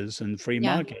ideas and free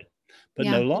Yeah. market, but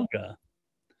Yeah. no longer.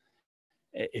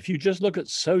 If you just look at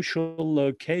social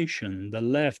location, the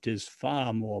left is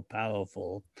far more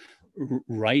powerful.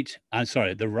 Right, I'm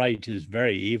sorry, the right is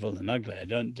very evil and ugly. I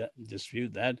don't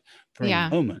dispute that for a Yeah.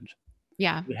 moment.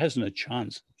 Yeah. It hasn't a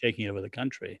chance of taking over the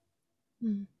country.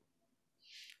 Mm.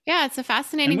 Yeah. It's a And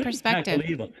fascinating when you tackle perspective.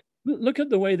 evil, look at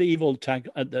the way the evil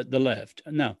tackle the left.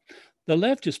 Now, the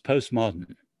left is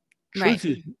postmodern. Right.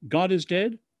 Truth is God is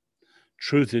dead.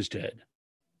 Truth is dead.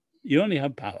 You only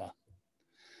have power.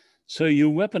 So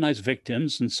you weaponize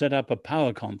victims and set up a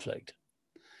power conflict.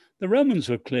 The Romans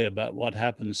were clear about what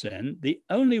happens then. The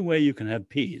only way you can have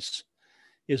peace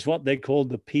is what they called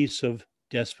the peace of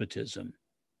despotism,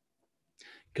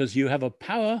 because you have a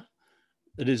power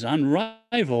that is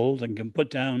unrivaled and can put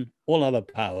down all other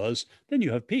powers, then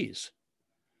you have peace.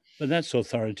 But that's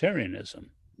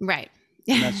authoritarianism, Right.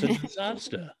 and that's a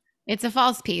disaster. It's a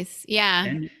false piece. Yeah.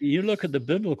 And you look at the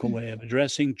biblical way of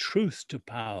addressing truth to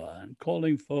power and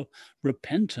calling for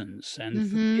repentance and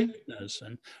Mm-hmm. forgiveness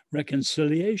and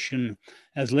reconciliation.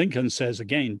 As Lincoln says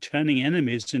again, turning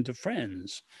enemies into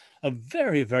friends. A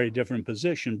very, very different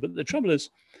position. But the trouble is,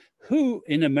 who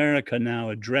in America now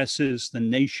addresses the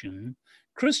nation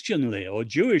Christianly or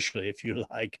Jewishly, if you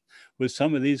like, with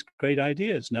some of these great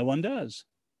ideas? No one does.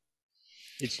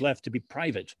 It's left to be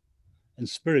private and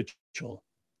spiritual.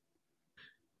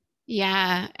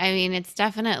 Yeah, I mean, it's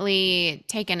definitely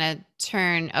taken a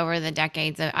turn over the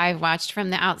decades that I've watched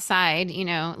from the outside, you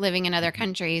know, living in other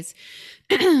countries.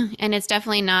 And it's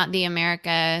definitely not the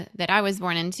America that I was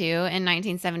born into in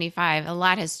 1975. A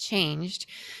lot has changed,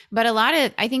 but a lot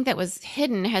of, I think that was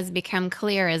hidden has become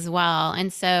clear as well.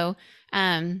 And so,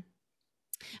 um,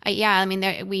 Yeah, I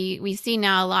mean, we see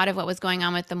now a lot of what was going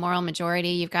on with the moral majority.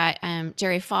 You've got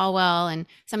Jerry Falwell and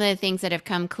some of the things that have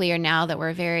come clear now that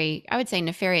were very, I would say,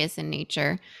 nefarious in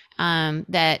nature,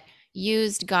 that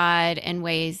used God in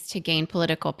ways to gain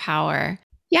political power.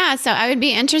 Yeah, so I would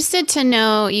be interested to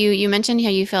know, you mentioned how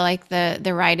you feel like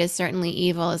the right is certainly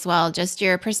evil as well. Just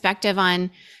your perspective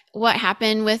on what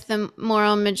happened with the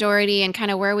moral majority and kind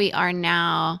of where we are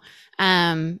now,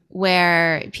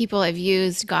 where people have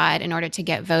used God in order to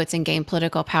get votes and gain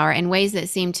political power in ways that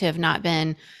seem to have not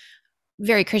been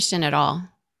very Christian at all.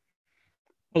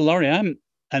 Well, Laurie, I'm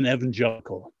an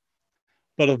evangelical,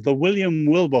 but of the William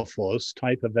Wilberforce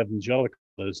type of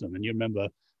evangelicalism. And you remember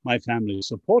my family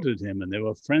supported him and they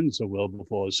were friends of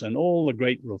Wilberforce and all the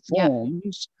great Yep.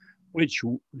 reforms which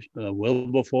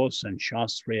Wilberforce and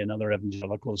Shastri and other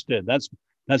evangelicals did.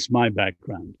 That's my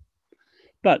background.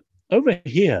 But over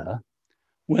here,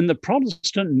 when the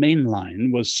Protestant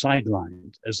mainline was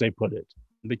sidelined, as they put it,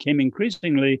 became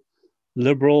increasingly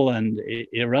liberal and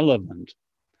irrelevant,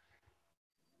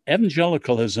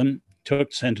 evangelicalism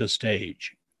took center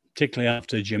stage, particularly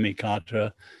after Jimmy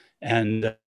Carter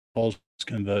and Paul's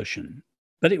conversion.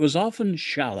 But it was often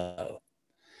shallow.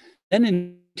 Then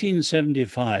in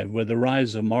 1975, with the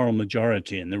rise of moral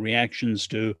majority and the reactions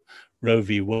to Roe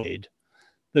v. Wade,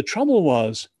 the trouble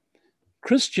was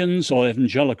Christians or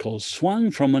evangelicals swung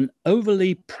from an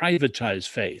overly privatized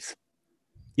faith.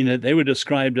 They were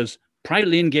described as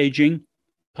privately engaging,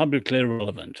 publicly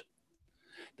irrelevant.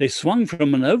 They swung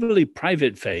from an overly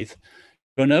private faith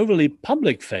to an overly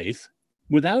public faith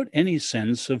without any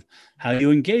sense of how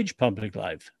you engage public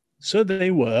life. So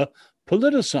they were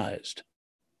politicized.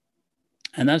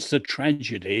 And that's the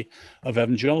tragedy of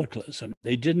evangelicalism.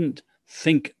 They didn't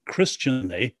think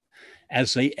Christianly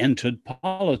as they entered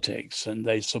politics, and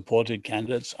they supported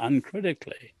candidates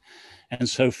uncritically. And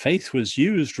so faith was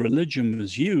used, religion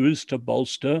was used to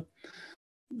bolster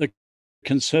the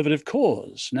conservative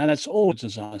cause. Now, that's all a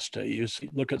disaster. You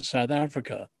look at South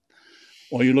Africa,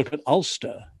 or you look at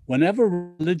Ulster.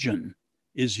 Whenever religion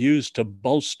is used to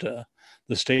bolster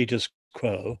the status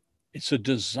quo, it's a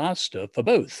disaster for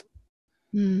both.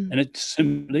 Mm. And it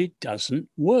simply doesn't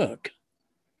work.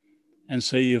 And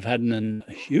so you've had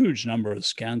a huge number of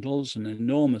scandals and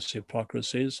enormous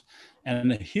hypocrisies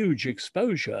and a huge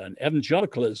exposure in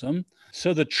evangelicalism.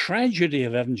 So the tragedy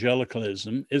of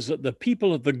evangelicalism is that the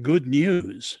people of the good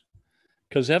news,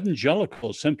 because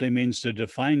evangelical simply means to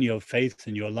define your faith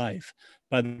and your life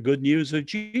by the good news of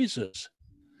Jesus.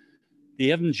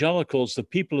 The evangelicals, the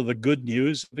people of the good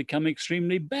news, become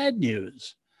extremely bad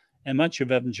news. And much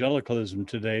of evangelicalism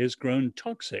today has grown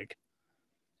toxic.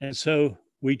 And so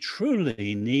we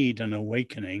truly need an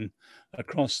awakening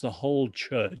across the whole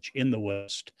church in the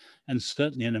West and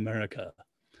certainly in America.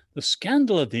 The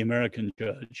scandal of the American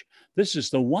church, this is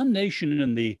the one nation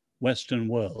in the Western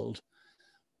world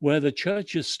where the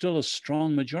church is still a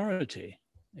strong majority.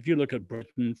 If you look at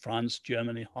Britain, France,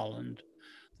 Germany, Holland,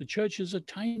 the church is a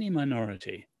tiny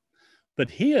minority. But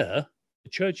here, the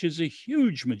church is a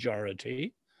huge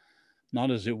majority, not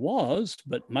as it was,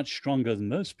 but much stronger than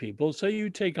most people. So you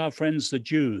take our friends, the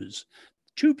Jews,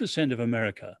 2% of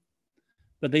America,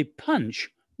 but they punch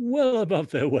well above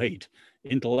their weight,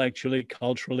 intellectually,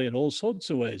 culturally, in all sorts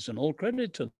of ways, and all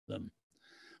credit to them.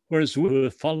 Whereas we who are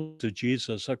followers of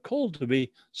Jesus are called to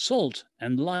be salt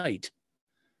and light,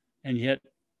 and yet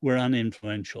we're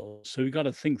uninfluential. So we've got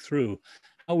to think through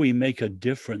how we make a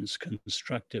difference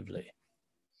constructively.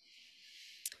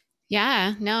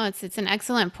 Yeah, no, it's an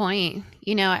excellent point.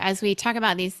 As we talk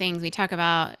about these things, we talk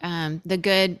about the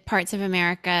good parts of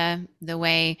America, the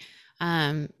way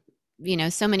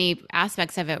so many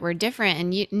aspects of it were different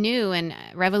and new and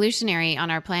revolutionary on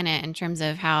our planet in terms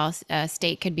of how a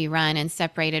state could be run and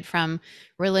separated from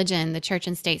religion, the church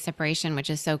and state separation, which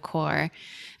is so core.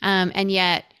 And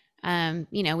yet,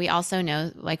 we also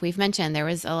know, like we've mentioned, there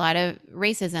was a lot of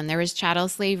racism. There was chattel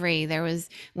slavery. There was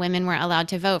women weren't allowed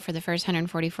to vote for the first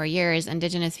 144 years.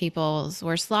 Indigenous peoples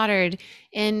were slaughtered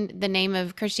in the name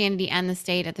of Christianity and the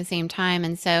state at the same time.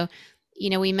 And so,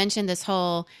 we mentioned this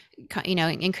whole,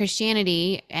 in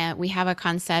Christianity, we have a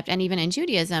concept, and even in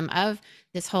Judaism, of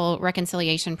this whole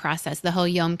reconciliation process, the whole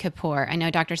Yom Kippur. I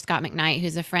know Dr. Scott McKnight,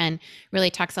 who's a friend,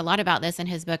 really talks a lot about this in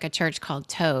his book, A Church Called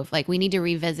Tov. Like, we need to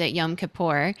revisit Yom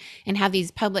Kippur and have these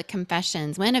public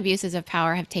confessions when abuses of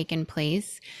power have taken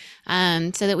place,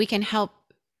 so that we can help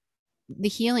the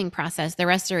healing process, the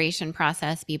restoration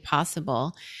process be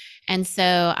possible. And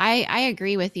so I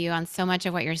agree with you on so much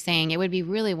of what you're saying. It would be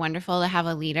really wonderful to have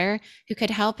a leader who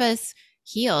could help us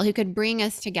heal, who could bring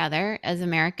us together as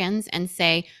Americans and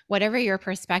say, whatever your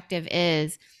perspective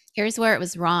is, here's where it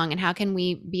was wrong, and how can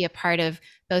we be a part of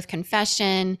both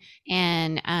confession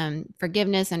and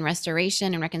forgiveness and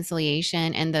restoration and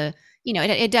reconciliation. And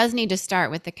it does need to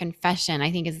start with the confession.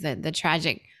 I think is the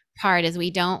tragic part is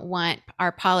we don't want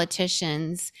our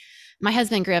politicians. My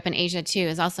husband grew up in Asia too,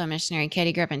 is also a missionary kid.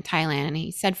 He grew up in Thailand, and he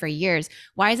said for years,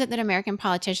 why is it that American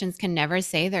politicians can never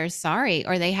say they're sorry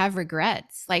or they have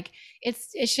regrets? Like it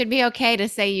should be okay to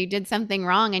say you did something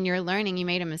wrong and you're learning you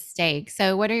made a mistake.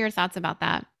 So what are your thoughts about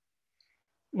that?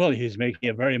 Well, he's making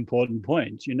a very important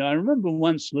point. I remember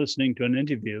once listening to an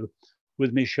interview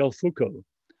with Michel Foucault.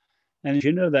 And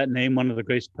that name, one of the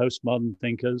great postmodern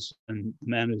thinkers, and the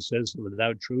man who says that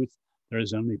without truth, there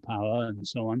is only power, and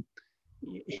so on.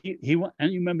 And you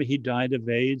remember he died of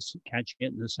AIDS, catching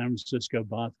it in the San Francisco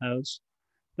bathhouse.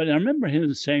 But I remember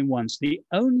him saying once, the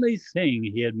only thing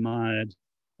he admired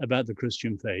about the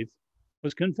Christian faith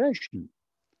was confession.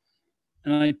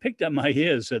 And I picked up my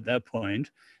ears at that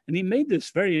point, and he made this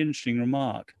very interesting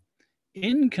remark.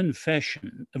 In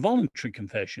confession, a voluntary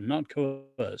confession, not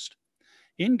coerced,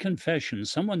 in confession,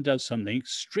 someone does something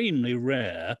extremely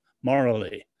rare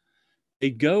morally. They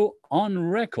go on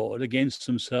record against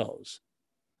themselves.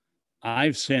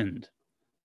 I've sinned,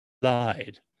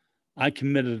 lied, I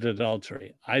committed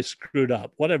adultery, I screwed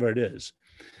up, whatever it is.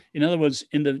 In other words,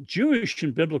 in the Jewish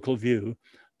and biblical view,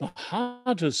 the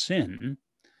heart of sin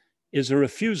is a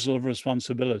refusal of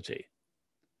responsibility.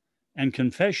 And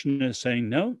confession is saying,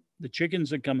 no, the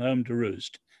chickens have come home to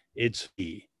roost. It's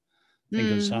me. Think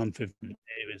of Psalm 15,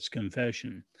 David's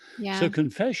confession. Yeah. So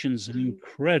confession is an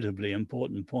incredibly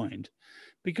important point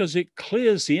because it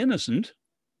clears the innocent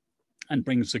and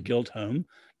brings the guilt home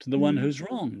to the one who's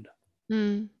wronged.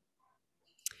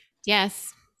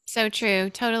 Yes, so true.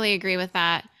 Totally agree with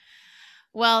that.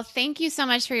 Well, thank you so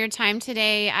much for your time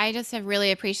today. I just have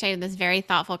really appreciated this very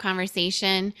thoughtful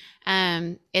conversation.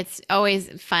 It's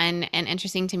always fun and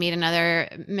interesting to meet another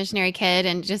missionary kid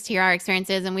and just hear our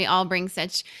experiences. And we all bring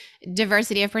such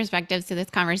diversity of perspectives to this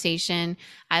conversation.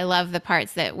 I love the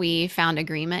parts that we found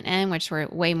agreement in, which were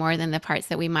way more than the parts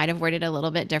that we might have worded a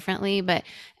little bit differently. But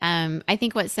I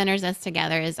think what centers us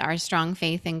together is our strong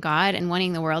faith in God and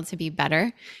wanting the world to be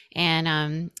better.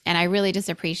 And I really just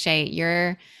appreciate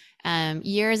your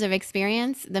years of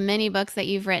experience, the many books that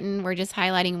you've written. We're just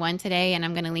highlighting one today, and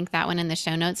I'm going to link that one in the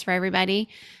show notes for everybody.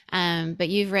 But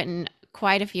you've written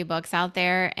quite a few books out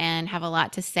there and have a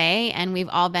lot to say, and we've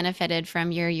all benefited from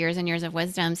your years and years of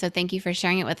wisdom. So thank you for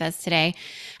sharing it with us today.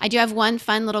 I do have one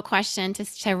fun little question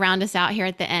to round us out here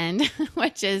at the end,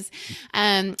 which is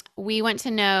we want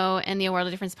to know in the A World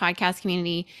of Difference podcast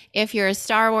community if you're a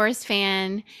Star Wars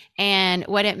fan and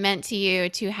what it meant to you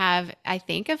to have, I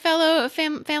think, a fellow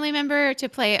family member to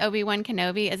play Obi-Wan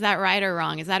Kenobi. Is that right or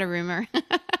wrong? Is that a rumor?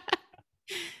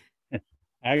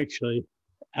 Actually,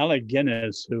 Alec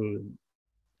Guinness, who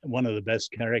one of the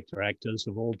best character actors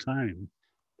of all time,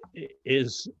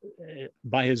 is,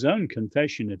 by his own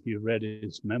confession, if you read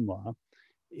his memoir,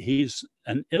 he's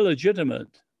an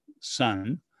illegitimate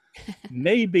son,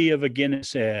 maybe of a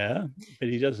Guinness heir, but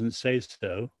he doesn't say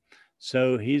so.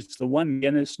 So he's the one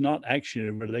Guinness not actually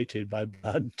related by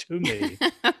blood to me.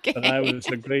 Okay. But I was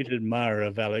a great admirer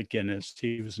of Alec Guinness.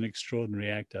 He was an extraordinary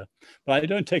actor. But I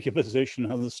don't take a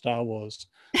position on the Star Wars.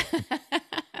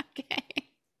 Okay.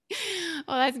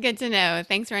 Well, that's good to know.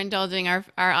 Thanks for indulging our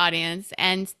audience.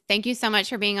 And thank you so much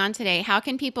for being on today. How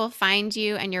can people find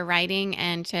you and your writing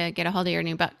and to get a hold of your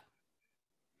new book?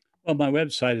 Well, my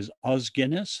website is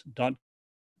osguinness.com.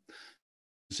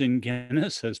 In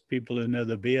Guinness, as people who know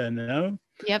the beer know.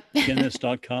 Yep.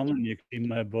 Guinness.com, and you can see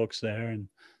my books there and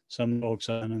some books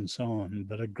on and so on.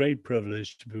 But a great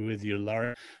privilege to be with you,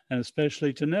 Laurie, and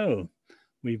especially to know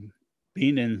we've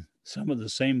been in some of the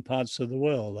same parts of the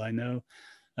world. I know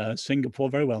Singapore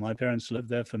very well. My parents lived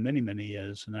there for many, many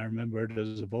years, and I remember it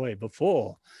as a boy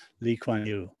before Lee Kuan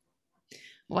Yew.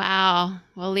 Wow.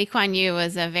 Well, Lee Kuan Yew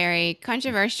was a very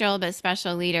controversial but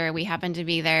special leader. We happened to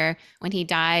be there when he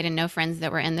died and know friends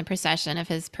that were in the procession of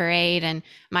his parade. And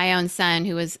my own son,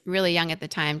 who was really young at the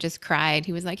time, just cried.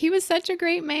 He was like, he was such a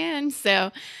great man. So,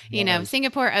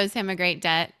 Singapore owes him a great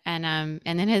debt. And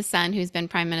then his son, who's been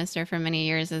prime minister for many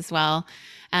years as well.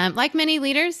 Like many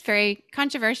leaders, very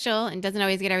controversial and doesn't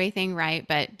always get everything right,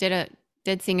 but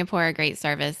did Singapore a great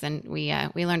service, and we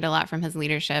learned a lot from his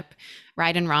leadership,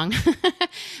 right and wrong.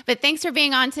 But thanks for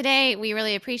being on today. We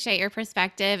really appreciate your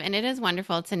perspective, and it is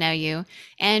wonderful to know you.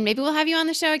 And maybe we'll have you on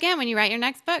the show again when you write your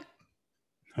next book.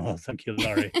 Oh, thank you,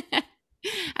 Laurie.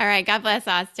 All right. God bless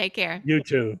us. Take care. You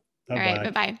too. Bye-bye. All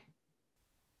right. Bye-bye.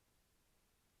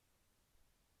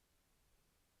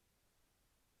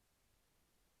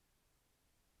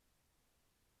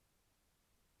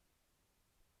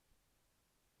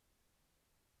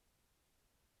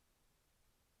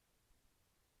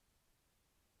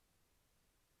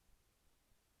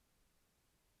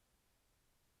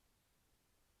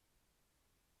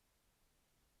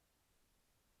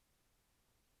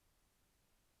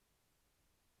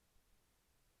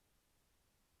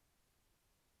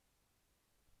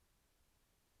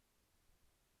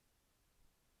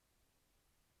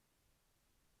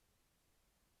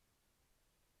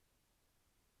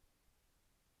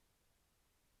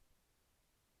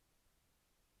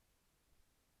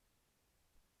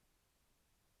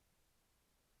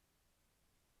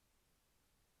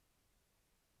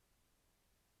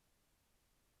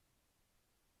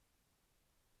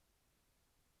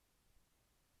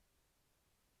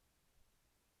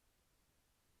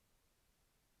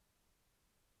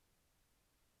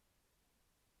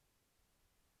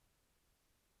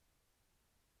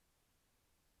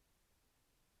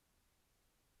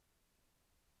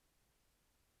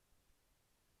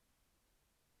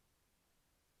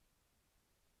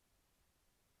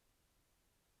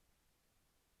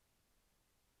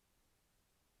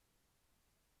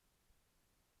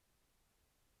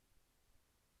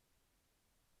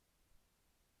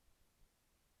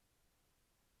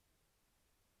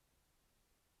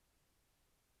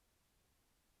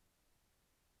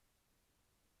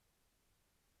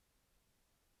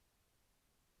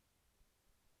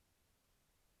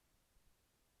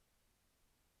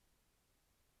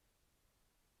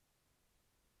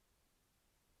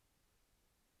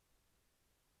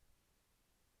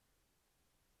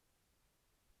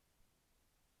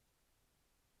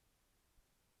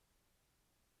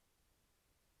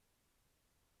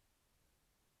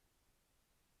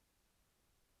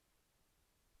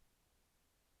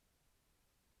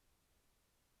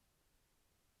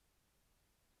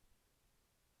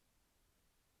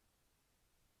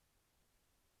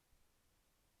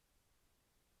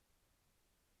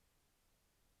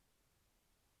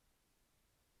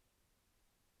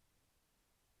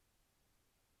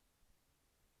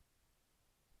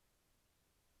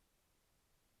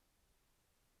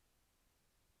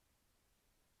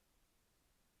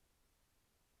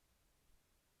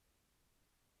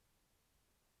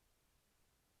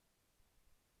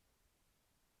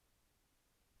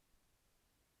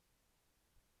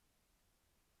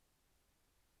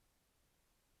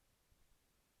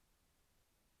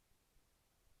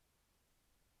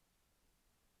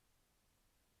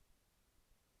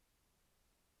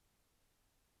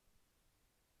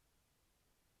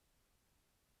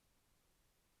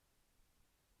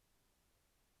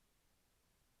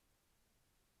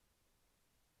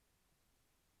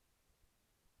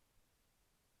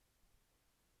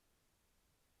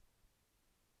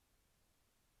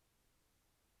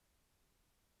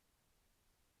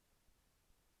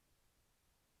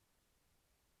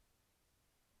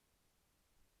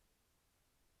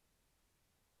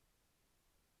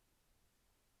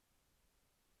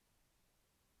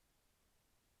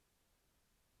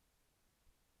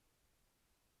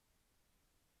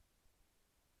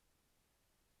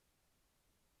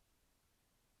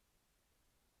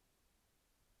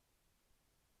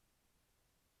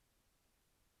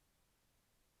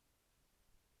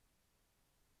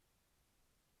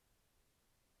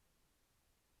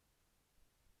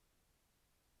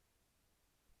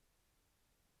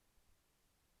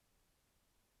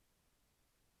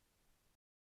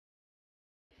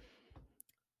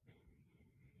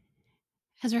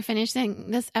 As we're finishing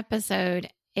this episode,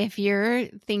 if you're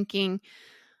thinking,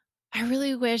 I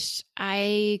really wish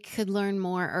I could learn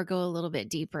more or go a little bit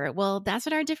deeper, well, that's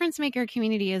what our Difference Maker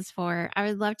community is for. I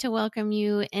would love to welcome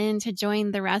you in to join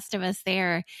the rest of us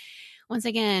there. Once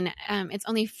again, it's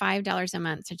only $5 a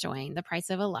month to join, the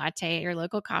price of a latte at your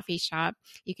local coffee shop.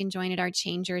 You can join at our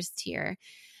Changers tier.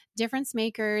 Difference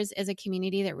Makers is a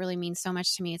community that really means so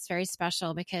much to me. It's very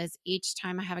special because each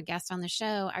time I have a guest on the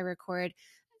show, I record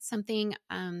something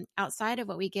outside of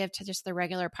what we give to just the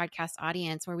regular podcast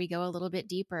audience, where we go a little bit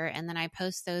deeper, and then I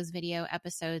post those video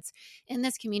episodes in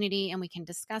this community and we can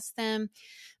discuss them.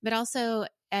 But also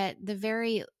at the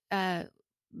very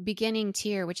beginning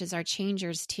tier, which is our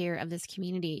Changers tier of this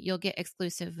community, you'll get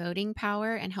exclusive voting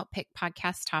power and help pick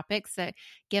podcast topics that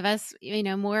give us,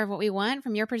 more of what we want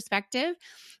from your perspective.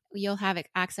 You'll have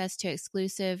access to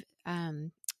exclusive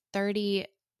 30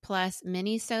 plus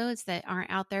mini-sodes that aren't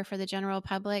out there for the general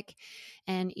public.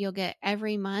 And you'll get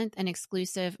every month an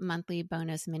exclusive monthly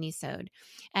bonus mini-sode.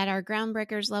 At our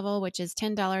Groundbreakers level, which is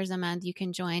 $10 a month, you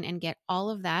can join and get all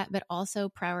of that, but also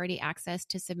priority access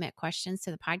to submit questions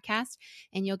to the podcast.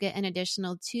 And you'll get an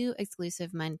additional 2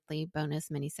 exclusive monthly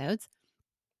bonus mini-sodes.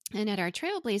 And at our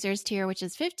Trailblazers tier, which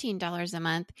is $15 a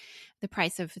month, the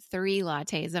price of 3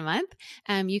 lattes a month,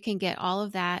 you can get all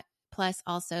of that, plus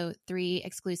also 3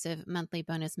 exclusive monthly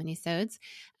bonus minisodes,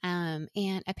 and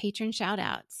a patron shout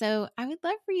out. So I would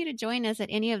love for you to join us at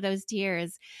any of those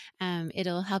tiers.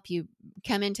 It'll help you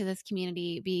come into this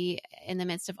community, be in the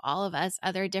midst of all of us,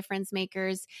 other difference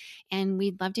makers, and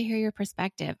we'd love to hear your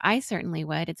perspective. I certainly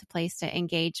would. It's a place to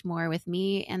engage more with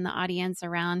me and the audience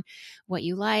around what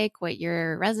you like, what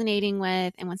you're resonating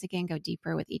with, and once again, go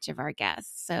deeper with each of our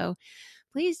guests. So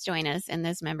please join us in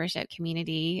this membership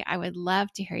community. I would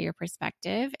love to hear your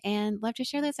perspective and love to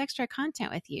share this extra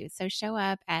content with you. So show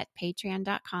up at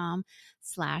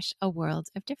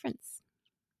patreon.com/aworldofdifference.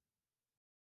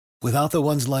 Without the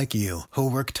ones like you,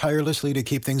 who work tirelessly to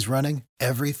keep things running,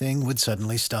 everything would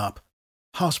suddenly stop.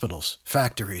 Hospitals,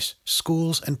 factories,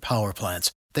 schools, and power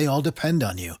plants, they all depend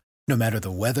on you. No matter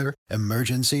the weather,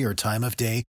 emergency, or time of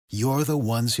day, you're the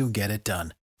ones who get it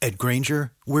done. At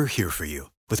Grainger, we're here for you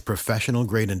with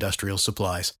professional-grade industrial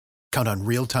supplies. Count on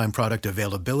real-time product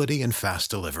availability and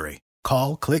fast delivery.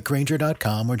 Call, click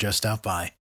Grainger.com, or just stop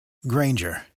by.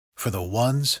 Grainger, for the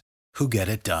ones who get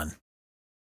it done.